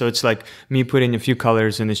process. So it's like me putting a few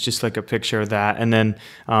colors and it's just like a picture of that. And then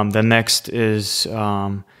the next is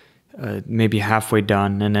maybe halfway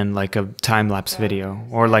done, and then like a time-lapse video,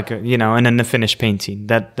 or like a, you know, and then the finished painting.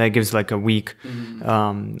 That gives like a week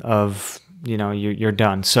of, you know, you're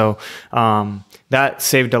done. So that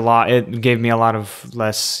saved a lot. It gave me a lot of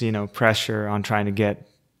less, you know, pressure on trying to get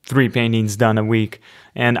 3 paintings done a week.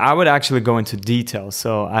 And I would actually go into details.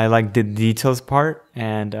 So I like the details part.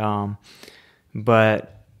 And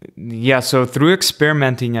but yeah, so through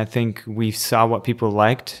experimenting, I think we saw what people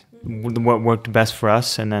liked, what worked best for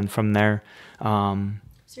us, and then from there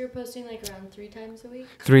So you're posting like around 3 times a week?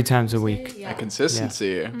 3 times a week. Yeah. That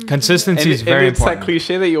consistency. Consistency is very it's important. that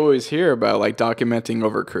cliche that you always hear about, like documenting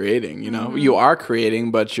over creating. You know, you are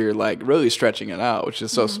creating, but you're like really stretching it out, which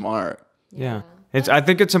is so smart. Yeah. I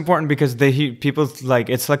think it's important because people like,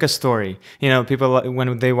 it's like a story. You know, people,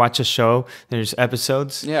 when they watch a show, there's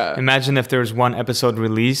episodes. Yeah. Imagine if there was 1 episode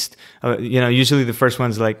released. You know, usually the first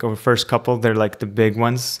one's like, or first couple, they're like the big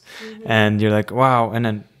ones, and you're like, wow, and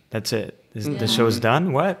then that's it. The show's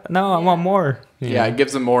done. What? No, I want more. Yeah, it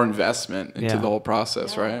gives them more investment into Yeah. the whole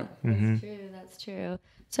process, right? That's true. That's true.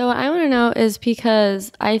 So what I want to know is,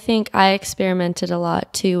 because I think I experimented a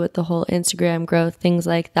lot too with the whole Instagram growth, things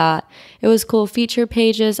like that. It was cool. Feature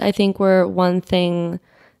pages, I think, were one thing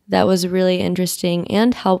that was really interesting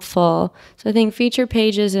and helpful. So I think feature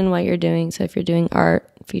pages in what you're doing. So if you're doing art,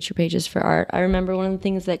 feature pages for art. I remember one of the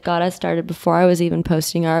things that got us started before I was even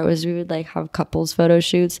posting art was we would like have couples photo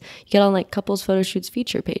shoots. You get on like couples photo shoots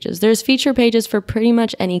feature pages. There's feature pages for pretty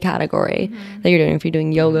much any category that you're doing. If you're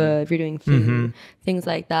doing yoga, if you're doing food, things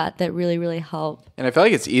like that, that really, really help. And I feel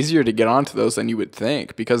like it's easier to get onto those than you would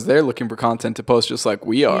think, because they're looking for content to post just like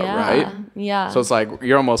we are, right? Yeah. So it's like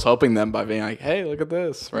you're almost helping them by being like, hey, look at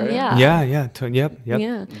this, right? Yeah. Yep.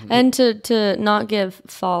 Yeah. And to not give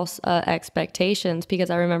false expectations,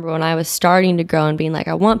 because I remember when I was starting to grow and being like,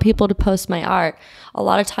 I want people to post my art, a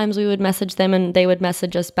lot of times we would message them and they would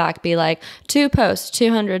message us back, be like, 2 posts,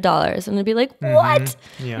 $200. And I'd be like, what?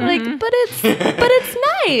 Yeah. Like, but it's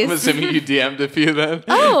nice. I'm assuming you DM'd a few then.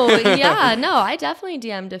 Oh, yeah. No, I definitely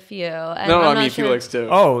DM'd a few. And No, I'm I mean not sure. Felix too.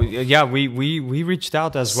 Oh, yeah, we reached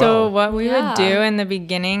out as So well. what we Yeah. would do in the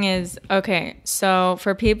beginning is, okay, so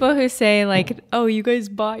for people who say like, oh, you guys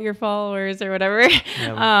bought your followers or whatever,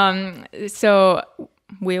 so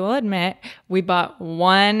we will admit we bought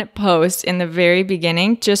 1 post in the very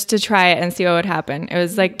beginning just to try it and see what would happen. It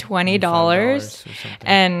was like $20 or something.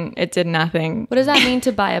 and it did nothing. What does that mean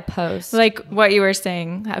to buy a post? Like what you were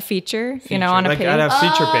saying, a feature, you know, on a like page. at a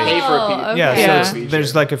feature page. Pay for a okay. Yeah, Yeah. so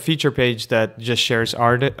there's like a feature page that just shares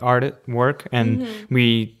art work, and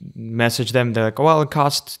we message them. They're like, oh, well, it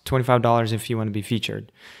costs $25 if you want to be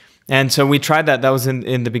featured. And so we tried that. That was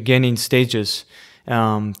in the beginning stages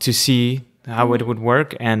to see how it would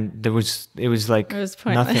work, and it was like pointless.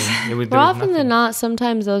 nothing. More often than not,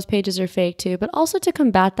 sometimes those pages are fake too. But also to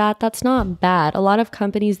combat that, that's not bad. A lot of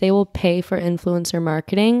companies, they will pay for influencer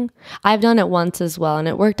marketing. I've done it once as well, and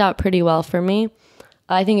it worked out pretty well for me.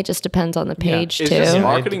 I think it just depends on the page It's too. just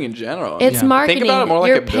marketing in general. It's marketing. Think about it more like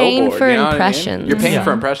You're a billboard. paying for you know what I mean? impressions. You're paying Yeah.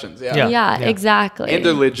 for impressions. Yeah. Yeah. Yeah, exactly. And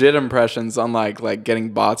they're legit impressions, unlike like getting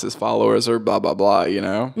bots as followers or blah blah blah. You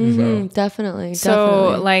know. Definitely. So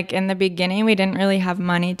definitely. like in the beginning, we didn't really have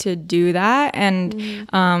money to do that. And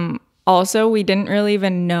also we didn't really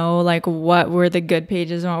even know like what were the good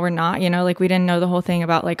pages and what were not, you know, like we didn't know the whole thing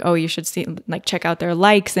about like, oh, you should see, like check out their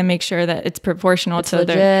likes and make sure that it's proportional to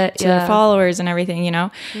legit, their followers and everything, you know?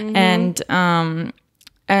 And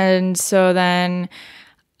so then,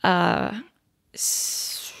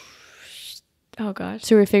 oh gosh.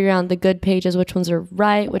 So we're figuring out the good pages, which ones are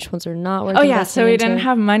right, which ones are not worth Oh yeah, so we investing didn't into.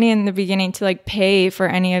 have money in the beginning to like pay for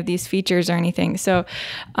any of these features or anything. So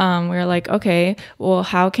we were like, okay, well,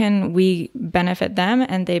 how can we benefit them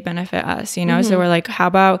and they benefit us? You know, so we're like, how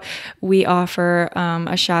about we offer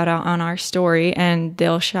a shout out on our story and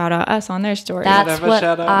they'll shout out us on their story. That's Have a what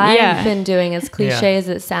shout out? I've Yeah. been doing, as cliche as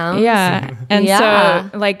it sounds. Yeah, and Yeah.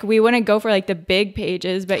 so like we wouldn't go for like the big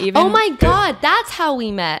pages, but even Oh my God, that's how we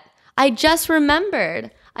met. I just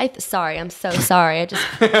remembered. Sorry, I'm so sorry. I just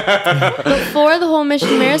before the whole Mission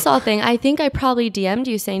Marisol thing, I think I probably DM'd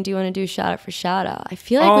you saying, "Do you want to do shout out for shout out?" I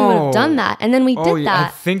feel like we would have done that, and then we did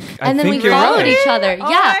that. And then we followed each other. Oh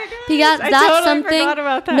yeah, my gosh, because I that's totally something. forgot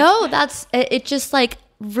about that. No, that's it. Just like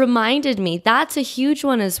reminded me that's a huge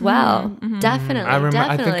one as well. Definitely,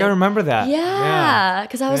 I think I remember that. Yeah,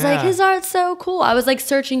 because I was like, his art's so cool. I was like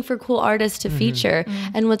searching for cool artists to feature,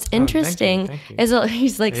 and what's interesting thank you. is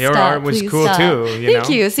he's like, Your stop, art was please cool stop. too. Thank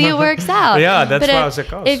you. See, it works out. Yeah, that's But why I was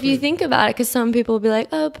like, oh, if you sweet. think about it, because some people will be like,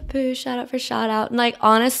 oh, poo, shout out for shout out. And like,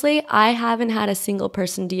 honestly, I haven't had a single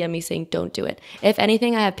person DM me saying, don't do it. If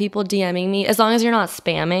anything, I have people DMing me, as long as you're not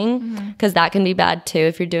spamming, because that can be bad too.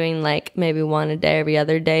 If you're doing like maybe one a day, every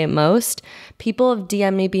other day at most, people have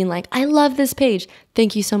DM'd me being like, I love this page.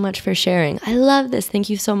 Thank you so much for sharing. I love this. Thank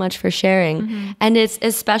you so much for sharing. And it's,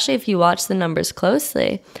 especially if you watch the numbers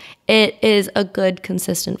closely, it is a good,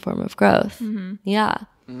 consistent form of growth. Yeah.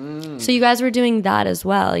 So you guys were doing that as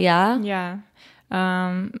well, yeah? Yeah.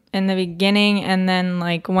 In the beginning, and then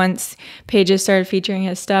like once pages started featuring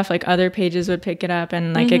his stuff, like other pages would pick it up,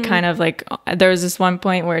 and like it kind of like there was this one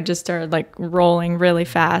point where it just started like rolling really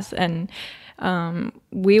fast. And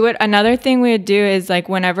another thing we would do is like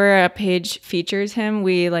whenever a page features him,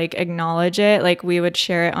 we like acknowledge it, like we would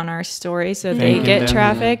share it on our story so they get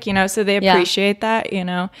traffic, you know, so they appreciate that, you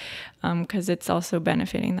know, because it's also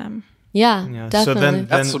benefiting them. Yeah, definitely. So then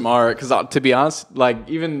That's smart, because to be honest, like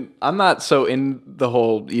even I'm not so in the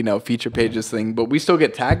whole, you know, feature pages thing, but we still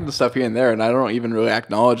get tagged and stuff here and there, and I don't even really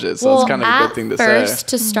acknowledge it. So it's kind of a good thing to say. First,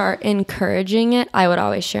 to start encouraging it, I would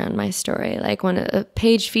always share on my story. Like when a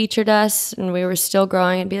page featured us and we were still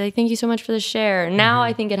growing, I'd be like, thank you so much for the share. Now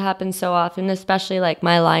I think it happens so often, especially like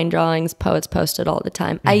my line drawings, poets posted all the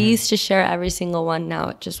time. I used to share every single one. Now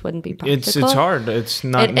it just wouldn't be practical. it's hard. It's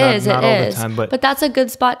not all the time, but that's a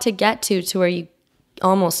good spot to get to where you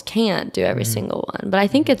almost can't do every single one. But I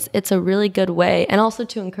think it's a really good way, and also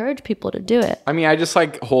to encourage people to do it. I mean, I just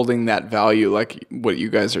like holding that value, like what you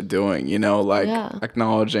guys are doing, you know, like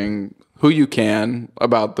acknowledging who you can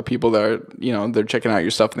about the people that are, you know, they're checking out your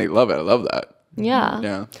stuff and they love it. I love that.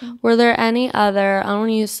 Yeah. Were there any other, I don't want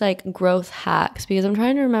to use like growth hacks, because I'm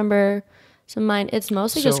trying to remember some mine. It's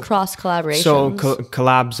mostly just cross collaborations. So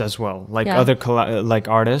collabs as well, like other like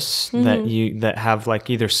artists that have like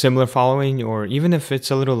either similar following, or even if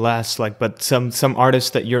it's a little less, like, but some artists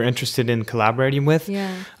that you're interested in collaborating with.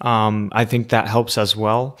 I think that helps as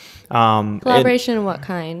well. Collaboration in what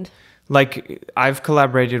kind? Like I've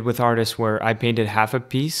collaborated with artists where I painted half a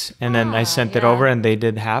piece and then I sent it over and they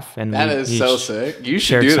did half, and that is so sick. You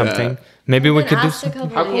should do something. that. Maybe we could do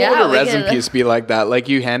something. How cool would a resin piece be like that? Like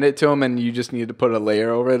you hand it to them and you just need to put a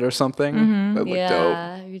layer over it or something. That'd look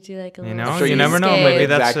dope. You do like a You little know, you never know. Maybe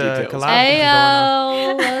that's a collab.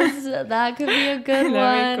 That could be a good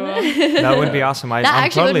one. That would be awesome. That I'm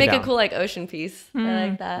actually would totally make down. a cool like ocean piece. I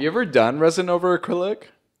like that. You ever done resin over acrylic?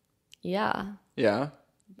 Yeah. Yeah.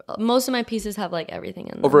 Most of my pieces have like everything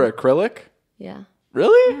in them. Over acrylic? Yeah.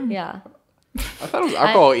 Really? Yeah. I thought it was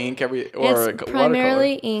alcohol ink or It's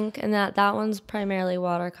primarily watercolor. ink, and that one's primarily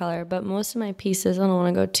watercolor. But most of my pieces, I don't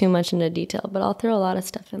want to go too much into detail, but I'll throw a lot of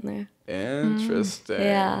stuff in there. Interesting.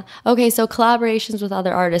 Yeah. Okay, so collaborations with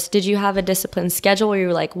other artists. Did you have a disciplined schedule where you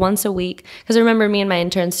were like once a week? Because I remember me and my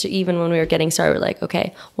interns, even when we were getting started, we were like,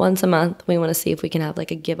 okay, once a month, we want to see if we can have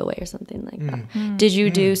like a giveaway or something like that. Did you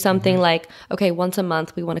do something like, okay, once a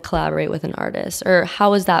month, we want to collaborate with an artist? Or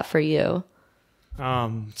how was that for you?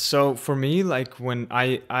 So for me, like when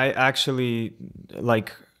I actually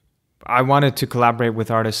like, I wanted to collaborate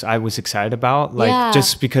with artists I was excited about, like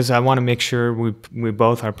just because I want to make sure we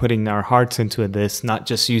both are putting our hearts into this, not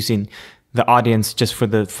just using the audience just for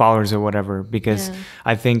the followers or whatever, because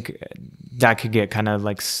I think that could get kind of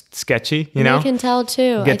like sketchy, you know? I can tell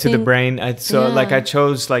too. Get to the brain. Like I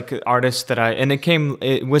chose like artists that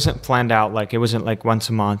it wasn't planned out. Like it wasn't like once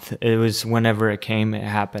a month. It was whenever it came, it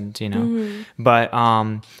happened, you know? But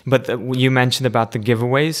you mentioned about the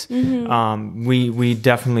giveaways. We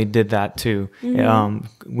definitely did that too.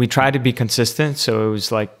 We tried to be consistent. So it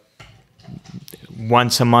was like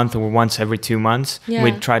once a month or once every 2 months,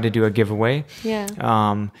 we'd try to do a giveaway.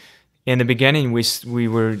 In the beginning, we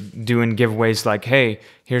were doing giveaways like, hey,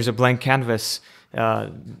 here's a blank canvas.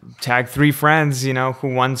 Tag 3 friends, you know,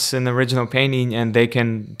 who wants an original painting, and they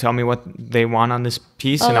can tell me what they want on this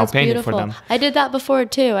piece, and I'll paint it for them. I did that before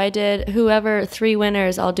too. I did whoever 3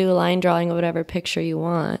 winners, I'll do a line drawing of whatever picture you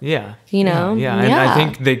want. Yeah. You know? Yeah. And I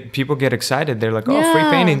think people get excited. They're like, oh, free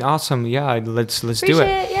painting. Awesome. Yeah, let's do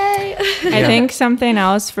it. Yay. I think something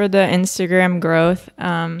else for the Instagram growth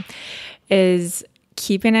is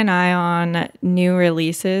keeping an eye on new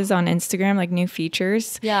releases on Instagram, like new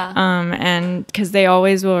features. Yeah. And because they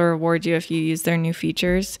always will reward you if you use their new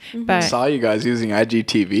features. But I saw you guys using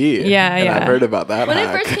IGTV. Yeah, and yeah. I've heard about that When it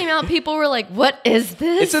hack. first came out, people were like, "What is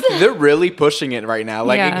this?" They're really pushing it right now.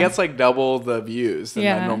 Like Yeah. it gets like double the views than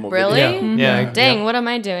Yeah. that normal Really? video. Yeah. Dang, what am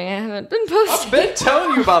I doing? I haven't been posting. I've been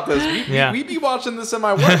telling you about this. We be watching this in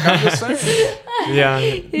my work. I'm just saying. Yeah.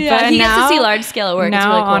 Yeah, But he gets to now- see large scale at work. now, it's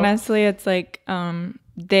really cool. honestly, it's like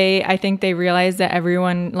I think they realized that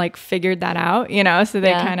everyone like figured that out, you know, so they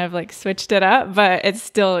Yeah. kind of like switched it up, but it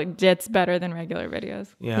still gets better than regular videos.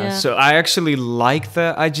 Yeah. Yeah. So I actually like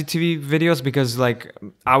the IGTV videos because like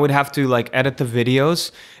I would have to like edit the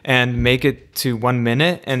videos and make it to 1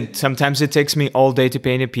 minute, and sometimes it takes me all day to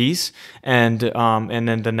paint a piece, and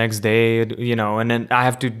then the next day, you know, and then I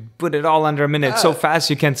have to put it all under a minute. It's so fast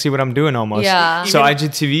you can't see what I'm doing almost. Yeah. So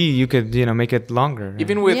IGTV, you could, you know, make it longer.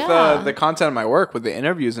 Even with Yeah. the content of my work, with the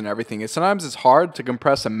interviews and everything, sometimes it's hard to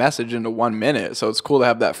compress a message into 1 minute. So it's cool to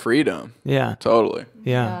have that freedom. Yeah. Totally.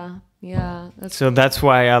 Yeah. Yeah. That's So that's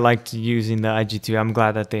why I liked using the IGTV. I'm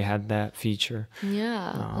glad that they had that feature.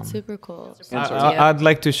 that's super cool. I'd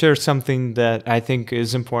like to share something that I think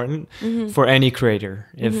is important for any creator,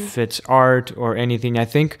 if it's art or anything. I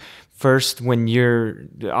think first, when you're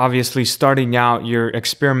obviously starting out, you're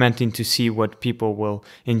experimenting to see what people will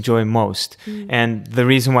enjoy most. And the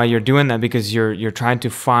reason why you're doing that, because you're trying to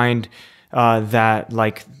find that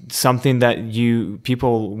like something that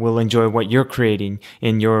people will enjoy what you're creating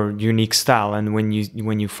in your unique style. And when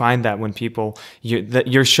you find that, when people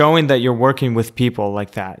you're showing that you're working with people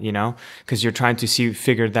like that, you know, because you're trying to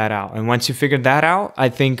figure that out. And once you figure that out, I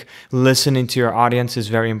think listening to your audience is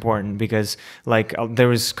very important, because like there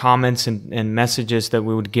was comments and messages that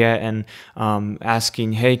we would get, and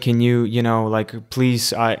asking, hey, can you know, like,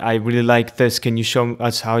 please, I really like this, can you show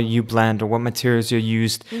us how you blend, or what materials you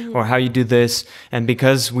used, or how you do this. And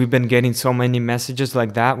because we've been getting so many messages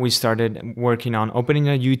like that, we started working on opening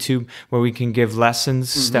a YouTube where we can give lessons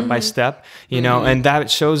step by step, you know, and that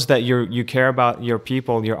shows that you care about your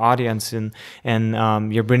people, your audience,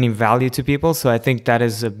 and you're bringing value to people. So I think that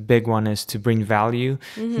is a big one, is to bring value,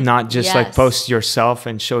 not just like Yes. post yourself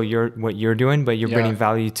and show what you're doing, but you're bringing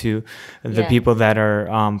value to the Yeah. people that are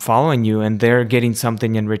following you, and they're getting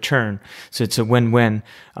something in return. So it's a win-win.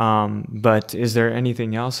 But is there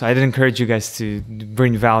anything else? I'd encourage you guys to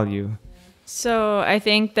bring value. So I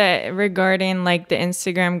think that regarding like the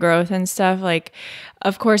Instagram growth and stuff, like,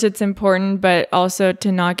 of course it's important, but also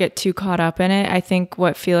to not get too caught up in it. I think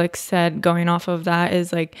what Feliks said going off of that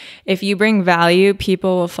is like, if you bring value,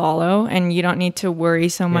 people will follow, and you don't need to worry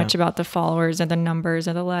so much about the followers or the numbers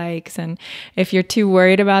or the likes. And if you're too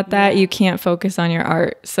worried about that, you can't focus on your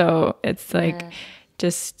art. So it's like,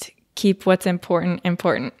 just keep what's important.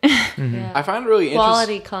 I find it really interesting.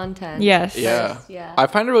 Quality content. Yes. Yeah. Yeah. I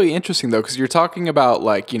find it really interesting though, because you're talking about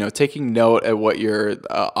like, you know, taking note at what your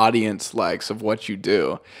audience likes of what you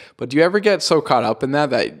do. But do you ever get so caught up in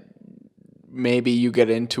that maybe you get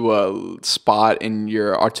into a spot in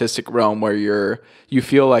your artistic realm where you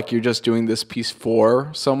feel like you're just doing this piece for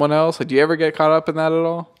someone else? Like, do you ever get caught up in that at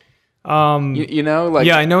all? You know, like,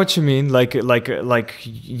 yeah, I know what you mean. Like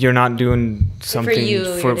you're not doing something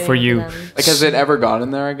for you. like, has it ever gotten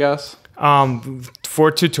there, I guess? For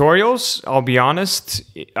tutorials, I'll be honest,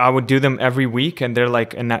 I would do them every week, and they're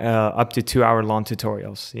like up to 2 hour long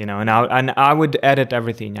tutorials, you know, and I would edit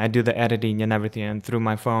everything. I do the editing and everything, and through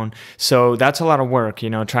my phone. So that's a lot of work, you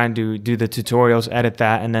know, trying to do the tutorials, edit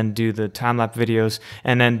that, and then do the time-lapse videos,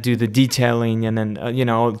 and then do the detailing, and then, you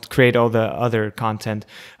know, create all the other content.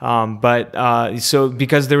 So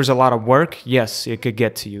because there was a lot of work, yes, it could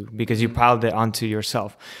get to you because you piled it onto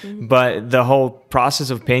yourself. But the whole process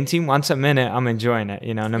of painting, once a minute, I'm enjoying it,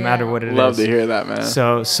 you know, no matter what it is. Love to hear that, man.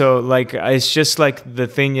 So like, it's just like, the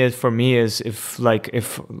thing is for me is if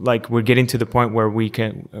we're getting to the point where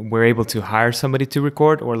we're able to hire somebody to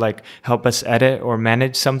record or like help us edit or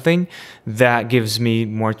manage something, that gives me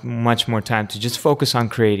much more time to just focus on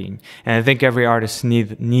creating. And I think every artist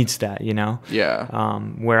needs that, you know? Yeah.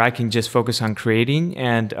 Where I can just focus on creating.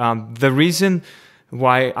 And the reason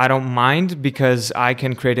why I don't mind, because I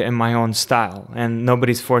can create it in my own style, and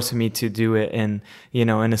nobody's forcing me to do it in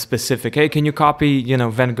a specific, hey, can you copy, you know,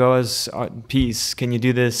 Van Gogh's piece? Can you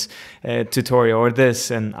do this tutorial or this?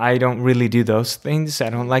 And I don't really do those things. I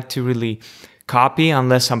don't like to really copy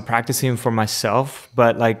unless I'm practicing for myself.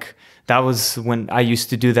 But like, that was when I used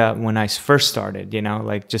to do that when I first started, you know,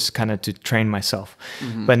 like just kind of to train myself.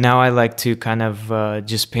 But now I like to kind of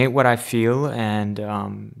just paint what I feel, and,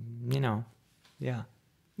 you know, yeah.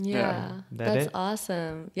 Yeah, That that's it?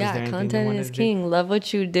 awesome. there Yeah, anything you content wanted is to do? king. Love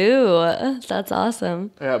what you do. That's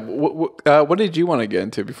awesome. Yeah. What did you want to get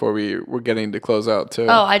into before we were getting to close out too?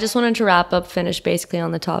 Oh, I just wanted to wrap up, finish basically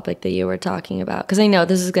on the topic that you were talking about, because I know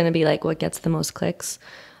this is going to be like what gets the most clicks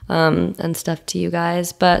and stuff to you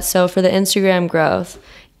guys. But so for the Instagram growth,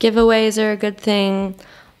 giveaways are a good thing.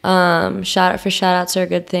 Shout outs are a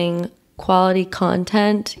good thing. Quality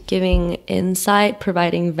content, giving insight,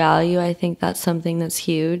 providing value. I think that's something that's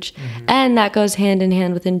huge. And that goes hand in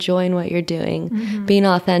hand with enjoying what you're doing, being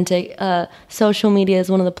authentic. Social media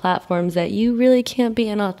is one of the platforms that you really can't be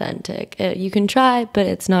inauthentic. You can try, but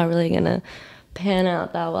it's not really going to pan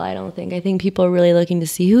out that well, I don't think. I think people are really looking to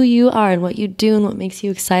see who you are and what you do and what makes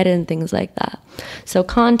you excited and things like that. So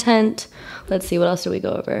content, let's see, what else do we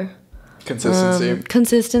go over?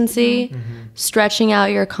 Consistency, stretching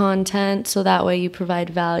out your content so that way you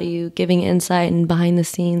provide value, giving insight and behind the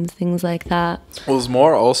scenes, things like that. Well, it's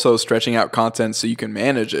more also stretching out content so you can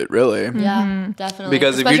manage it, really. Yeah, definitely.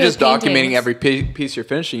 Because if Especially you're just with documenting paintings. every piece you're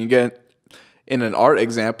finishing, you get in an art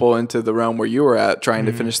example into the realm where you were at trying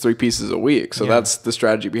to finish 3 pieces a week. So that's the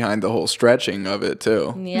strategy behind the whole stretching of it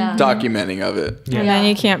too. Yeah. Documenting of it. And then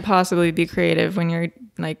you can't possibly be creative when you're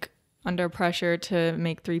like under pressure to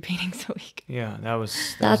make 3 paintings a week. Yeah, that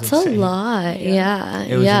was That's a insane. lot. Yeah.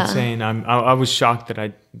 It was insane. I was shocked that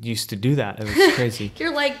I used to do that. It was crazy.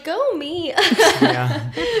 You're like, go me.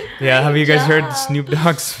 Yeah. Yeah. Have you guys heard Snoop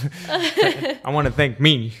Dogg's? I want to thank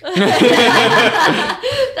me.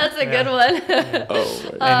 That's a good one.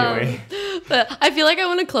 Anyway. But I feel like I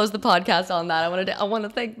want to close the podcast on that. I want to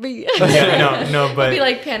thank me. Yeah, no, but Be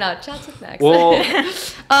like, pan out. Chats with Max. Well,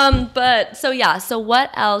 But so yeah. So what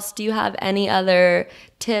else? Do you have any other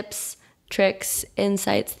tips, tricks,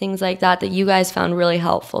 insights, things like that you guys found really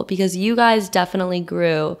helpful? Because you guys definitely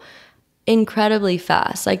grew incredibly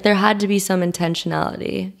fast. Like there had to be some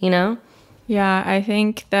intentionality, you know? Yeah, I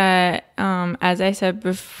think that, as I said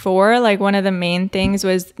before, like one of the main things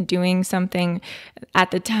was doing something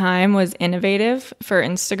at the time was innovative for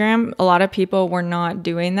Instagram. A lot of people were not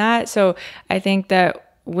doing that. So I think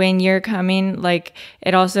that when you're coming, like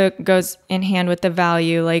it also goes in hand with the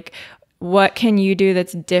value, like what can you do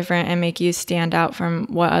that's different and make you stand out from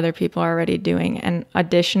what other people are already doing? And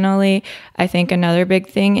additionally, I think another big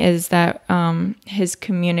thing is that his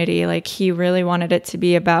community, like he really wanted it to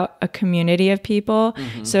be about a community of people.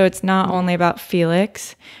 So it's not only about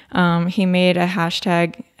Feliks. He made a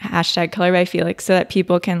hashtag ColorByFeliks so that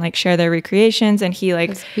people can like share their recreations, and he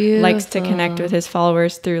like likes to connect with his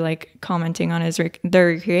followers through like commenting on their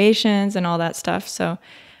recreations and all that stuff. So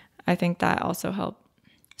I think that also helped.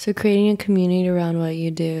 So creating a community around what you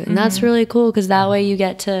do. And that's really cool because that way you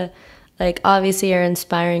get to, like, obviously you're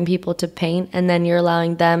inspiring people to paint and then you're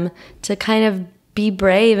allowing them to kind of be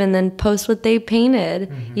brave and then post what they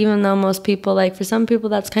painted. Even though most people, like for some people,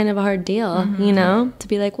 that's kind of a hard deal, you know, to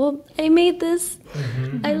be like, well, I made this.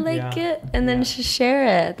 I like it. And then just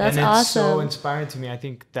share it. That's and it's awesome. so inspiring to me. I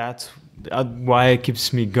think that's why it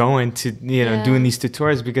keeps me going to doing these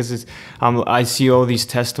tutorials, because it's I see all these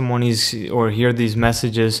testimonies or hear these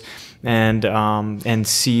messages and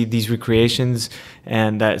see these recreations,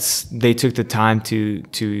 and they took the time to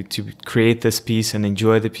create this piece and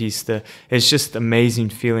enjoy the piece. It's just amazing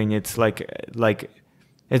feeling. It's like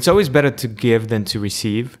it's always better to give than to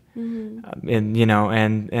receive, and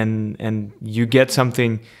you get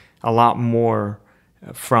something a lot more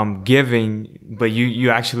from giving, but you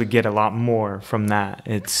actually get a lot more from that.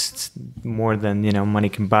 It's more than money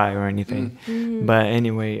can buy or anything. But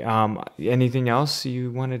anyway, anything else you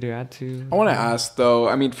wanted to add to? I want to ask though,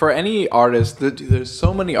 I mean, for any artist, there's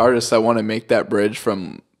so many artists that want to make that bridge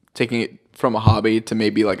from taking it from a hobby to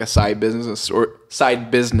maybe like a side business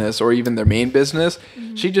or even their main business.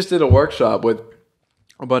 She just did a workshop with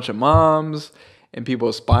a bunch of moms and people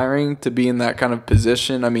aspiring to be in that kind of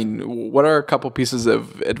position. I mean, what are a couple pieces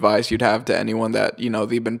of advice you'd have to anyone that,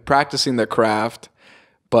 they've been practicing their craft,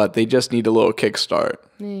 but they just need a little kickstart?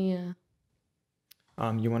 Yeah.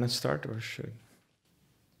 You want to start or should?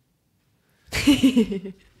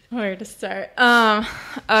 Where to start?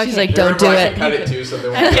 Okay. She's like, don't do it. Cut it too, so they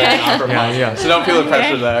won't compromise. So don't feel the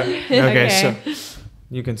pressure there. Okay, so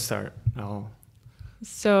you can start.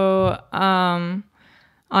 So,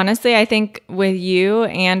 honestly, I think with you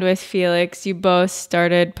and with Feliks, you both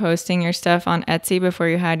started posting your stuff on Etsy before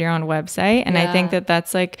you had your own website. And I think that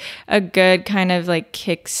that's like a good kind of like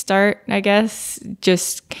kickstart, I guess,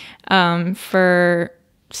 just for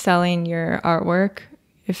selling your artwork,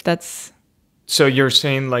 if that's... So you're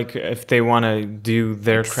saying like if they want to do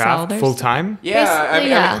their craft full time? Yeah,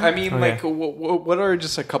 I mean, Okay. like, what are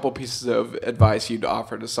just a couple pieces of advice you'd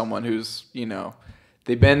offer to someone who's,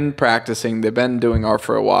 they've been practicing, they've been doing art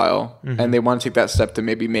for a while, and they want to take that step to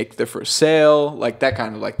maybe make their first sale, like that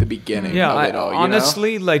kind of like the beginning of it all.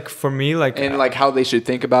 Honestly, like for me, like and like how they should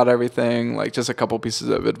think about everything, like just a couple pieces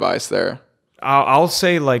of advice there. I'll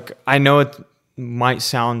say, like, I know it might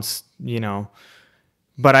sound,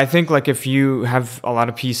 but I think like if you have a lot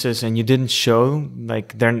of pieces and you didn't show,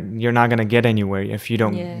 like you're not gonna get anywhere if you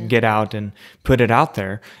don't get out and put it out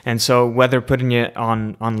there. And so whether putting it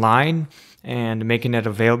online and making it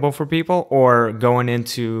available for people, or going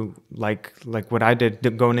into like what I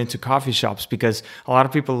did, going into coffee shops, because a lot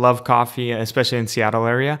of people love coffee, especially in Seattle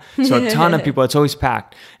area. So a ton of people, it's always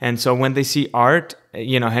packed. And so when they see art,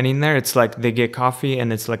 hanging there, it's like they get coffee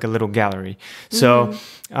and it's like a little gallery. So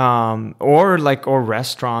or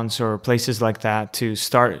restaurants or places like that to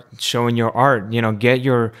start showing your art, get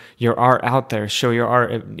your art out there, show your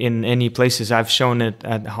art in any places. I've shown it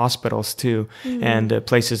at hospitals too, and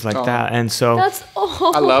places like that. And so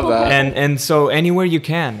I love that. And so anywhere you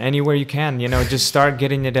can, just start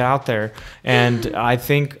getting it out there. And I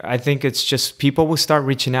think it's just people will start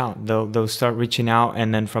reaching out. They'll start reaching out,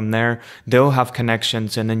 and then from there they'll have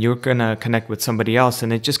connections, and then you're gonna connect with somebody else,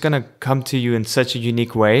 and it's just gonna come to you in such a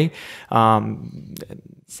unique way.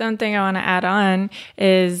 Something I want to add on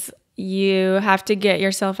is you have to get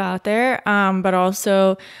yourself out there, but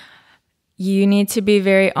also you need to be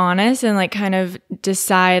very honest and like kind of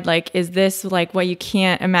decide, like, is this like what you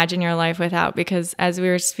can't imagine your life without? Because as we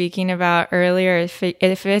were speaking about earlier, if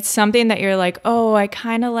it's something that you're like, oh, I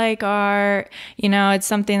kind of like art, it's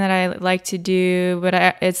something that I like to do,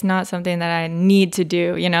 but it's not something that I need to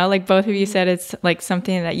do, like both of you said, it's like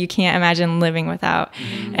something that you can't imagine living without.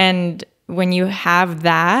 And when you have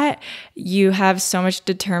that, you have so much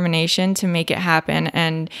determination to make it happen.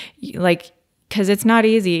 And like, because it's not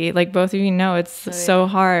easy, like both of you know, it's so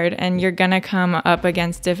hard, and you're gonna come up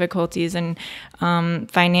against difficulties and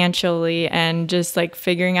financially, and just like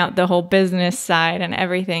figuring out the whole business side and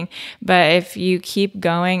everything. But if you keep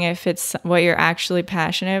going, if it's what you're actually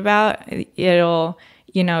passionate about, it'll,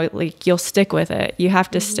 like you'll stick with it. You have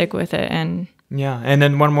to stick with it. And yeah, and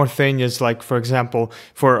then one more thing is, like, for example,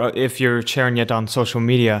 if you're sharing it on social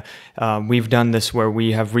media, we've done this where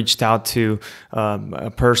we have reached out to a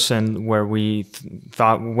person where we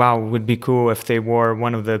thought, wow, it would be cool if they wore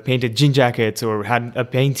one of the painted jean jackets or had a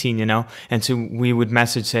painting, and so we would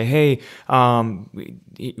message, say, hey, I'm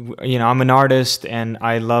an artist and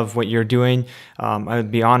I love what you're doing. I would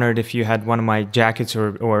be honored if you had one of my jackets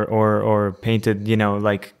or painted,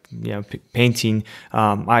 painting.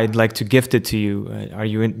 I'd like to gift it to you. Are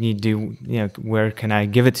you in need? Where can I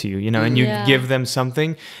give it to you? And you give them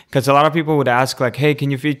something, because a lot of people would ask, like, hey,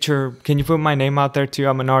 can you put my name out there too?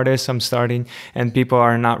 I'm an artist, I'm starting, and people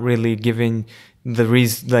are not really giving the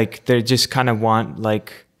reason. Like, they just kind of want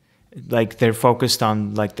like they're focused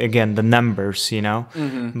on, like, again, the numbers,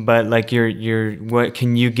 but like you're what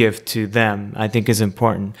can you give to them, I think is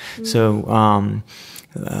important. So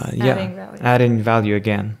adding value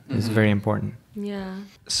again is very important.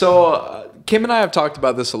 So Kim and I have talked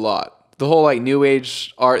about this a lot, the whole like new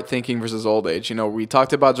age art thinking versus old age. We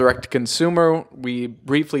talked about direct to consumer, we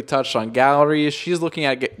briefly touched on galleries. She's looking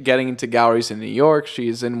at getting into galleries in New York,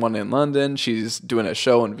 she's in one in London, she's doing a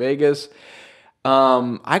show in Vegas.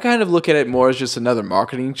 I kind of look at it more as just another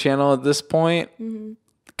marketing channel at this point,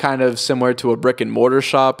 kind of similar to a brick and mortar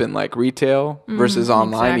shop in like retail versus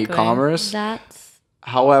online e-commerce.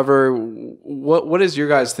 However, what is your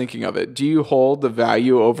guys thinking of it? Do you hold the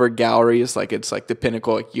value over galleries, like it's like the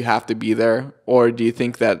pinnacle, like you have to be there? Or do you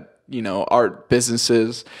think that, art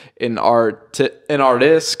businesses and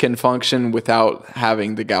artists can function without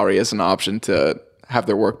having the gallery as an option to have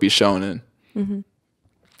their work be shown in?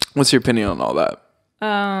 What's your opinion on all that?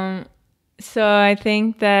 So I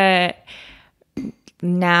think that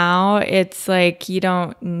now it's like you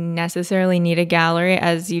don't necessarily need a gallery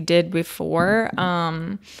as you did before.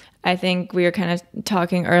 I think we were kind of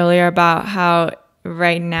talking earlier about how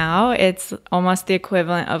right now it's almost the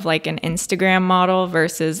equivalent of like an Instagram model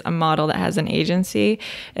versus a model that has an agency.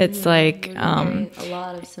 It's like a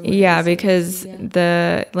lot of similarities. Because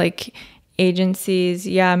the like agencies,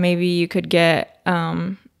 maybe you could get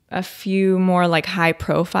a few more like high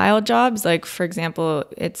profile jobs. Like, for example,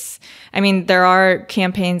 there are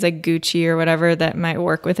campaigns like Gucci or whatever that might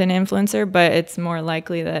work with an influencer, but it's more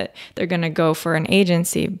likely that they're going to go for an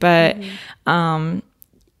agency. But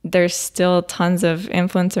there's still tons of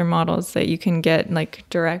influencer models that you can get like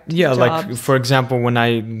direct Yeah, jobs. like for example, when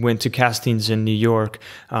I went to castings in New York,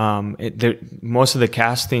 most of the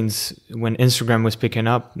castings, when Instagram was picking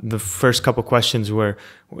up, the first couple questions were,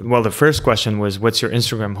 well, the first question was, what's your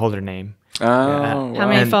Instagram holder name? Oh, wow. How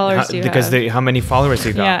many followers do you because have? how many followers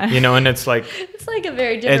you got, Yeah. you know, and it's like, It's like a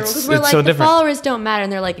very different It's- because we're it's like so the different. followers don't matter,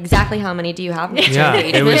 and they're like exactly how many do you have? yeah,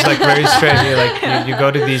 it was like very straight. You're like you go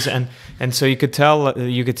to these and so you could tell,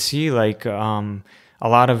 you could see like a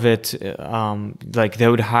lot of it, like they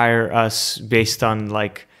would hire us based on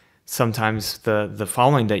like sometimes the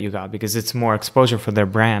following that you got because it's more exposure for their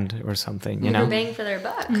brand or something, you know. Bang for their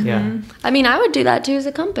buck. Yeah. I mean, I would do that too as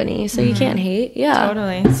a company, so you can't hate. Yeah.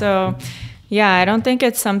 Totally. So, yeah, I don't think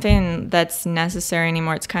it's something that's necessary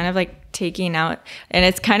anymore. It's kind of like taking out, and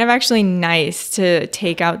it's kind of actually nice to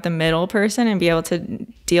take out the middle person and be able to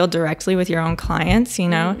deal directly with your own clients, you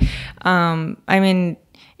know? I mean,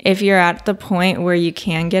 if you're at the point where you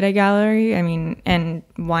can get a gallery, I mean, and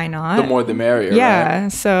why not? The more the merrier. Yeah.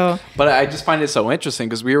 Right? So, But I just find it so interesting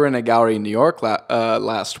because we were in a gallery in New York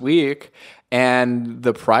last week, and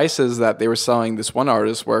the prices that they were selling this one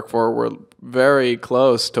artist's work for were very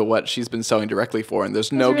close to what she's been selling directly for, and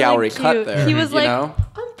there's no Really gallery cute. cut there. He was you like, know?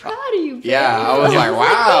 I'm proud of you. Babe. Yeah, I was like,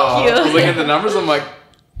 wow. Thank you. Looking at the numbers, I'm like,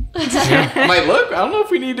 I'm like, look, I don't know if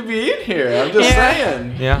we need to be in here. I'm just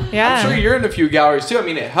saying. Yeah. yeah. I'm sure you're in a few galleries too. I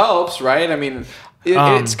mean, it helps, right? I mean,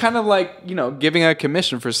 it's kind of like, you know, giving a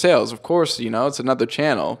commission for sales. Of course, you know, it's another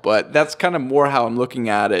channel, but that's kind of more how I'm looking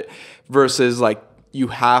at it versus like, you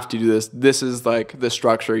have to do this. This is like the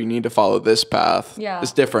structure. You need to follow this path. Yeah.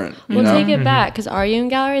 It's different. You We'll know? take it back because are you in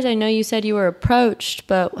galleries? I know you said you were approached,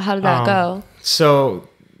 but how did that go? So,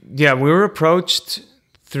 yeah, we were approached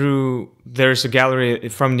through, there's a gallery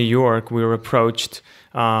from New York. We were approached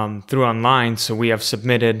through online. So we have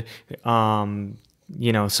submitted,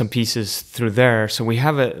 you know, some pieces through there. So we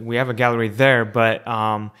have a gallery there, but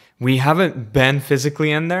we haven't been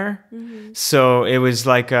physically in there. So it was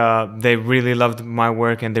like they really loved my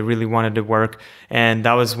work and they really wanted to work. And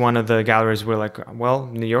that was one of the galleries where like, well,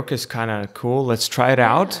 New York is kind of cool. Let's try it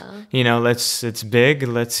out. You know, it's big.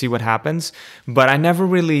 Let's see what happens. But I never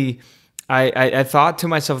really, I thought to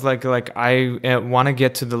myself, like I want to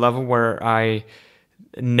get to the level where I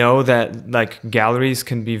know that like galleries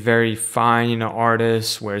can be very fine, you know,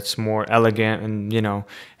 artists where it's more elegant and, you know,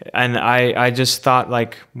 and I just thought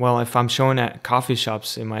like, well, if I'm showing at coffee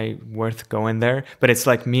shops, am I worth going there? But it's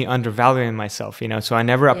like me undervaluing myself, you know, so I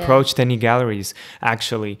never approached any galleries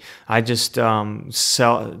actually. I just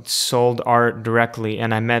sold art directly,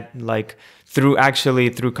 and I met like through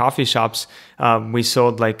coffee shops, we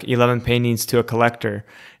sold like 11 paintings to a collector.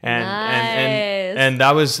 And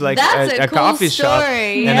that was like a cool coffee shop,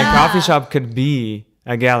 story. and a Yeah. coffee shop could be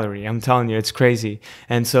a gallery. I'm telling you, it's crazy.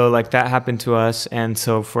 And so like that happened to us, and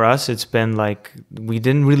so for us, it's been like we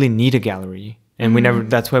didn't really need a gallery, and we never.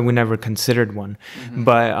 That's why we never considered one,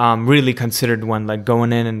 but really considered one, like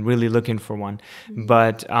going in and really looking for one.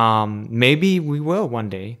 But maybe we will one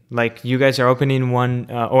day. Like you guys are opening one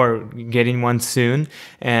or getting one soon,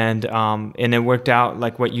 and it worked out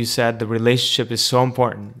like what you said. The relationship is so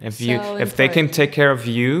important. If they can take care of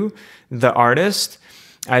you, the artist,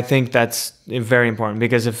 I think that's very important,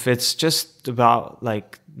 because if it's just about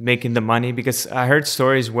like making the money, because I heard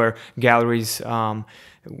stories where galleries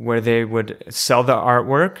where they would sell the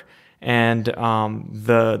artwork and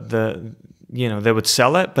you know, they would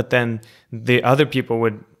sell it, but then the other people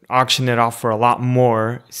would auction it off for a lot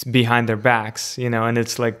more behind their backs, you know, and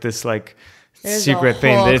it's like this like There's secret a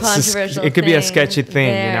thing. whole It's controversial it could be a thing sketchy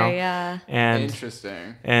thing, there, you know. yeah. And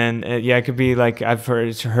Interesting. and yeah, it could be like I've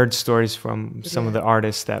heard stories from some of the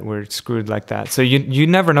artists that were screwed like that. So you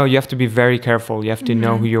never know. You have to be very careful. You have to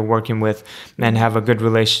know who you're working with and have a good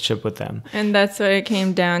relationship with them. And that's what it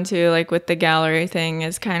came down to, like with the gallery thing,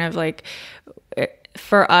 is kind of like,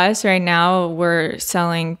 for us right now, we're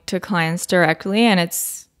selling to clients directly, and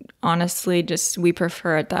it's honestly just, we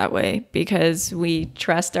prefer it that way because we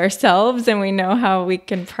trust ourselves and we know how we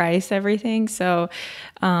can price everything. So,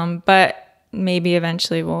 but maybe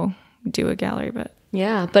eventually we'll do a gallery, but.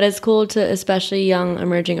 Yeah, but it's cool to, especially young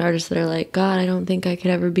emerging artists that are like, God, I don't think I could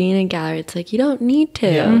ever be in a gallery. It's like, you don't need to.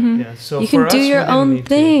 Yeah. So You for can do us, we your didn't own need to.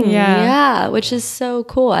 thing. Yeah. Yeah, which is so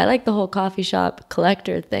cool. I like the whole coffee shop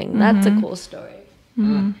collector thing. That's a cool story.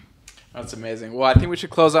 That's amazing. Well, I think we should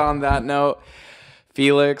close out on that note.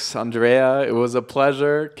 Feliks, Andrea, it was a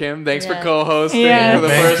pleasure. Kim, thanks for Yeah. co-hosting Yeah. for the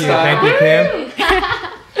Thank first you. time. Thank you,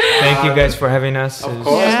 Kim. Thank you guys for having us. Of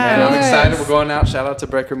course, Yeah. man. I'm Of excited. course. We're going out. Shout out to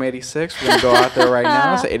Break Room 86. We're going to go out there right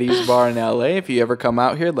now. It's the 80s bar in LA. If you ever come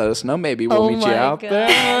out here, let us know. Maybe we'll meet you out there.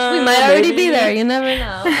 We might already be Maybe. there. You never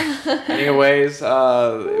know. Anyways, it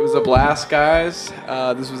was a blast, guys.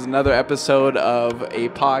 This was another episode of a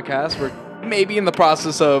podcast. We're maybe in the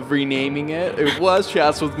process of renaming it. It was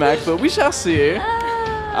Chats with Max, but we shall see.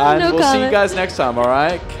 And no we'll see you comment. guys next time, all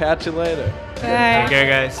right? Catch you later. Bye. Take care,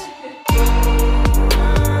 guys.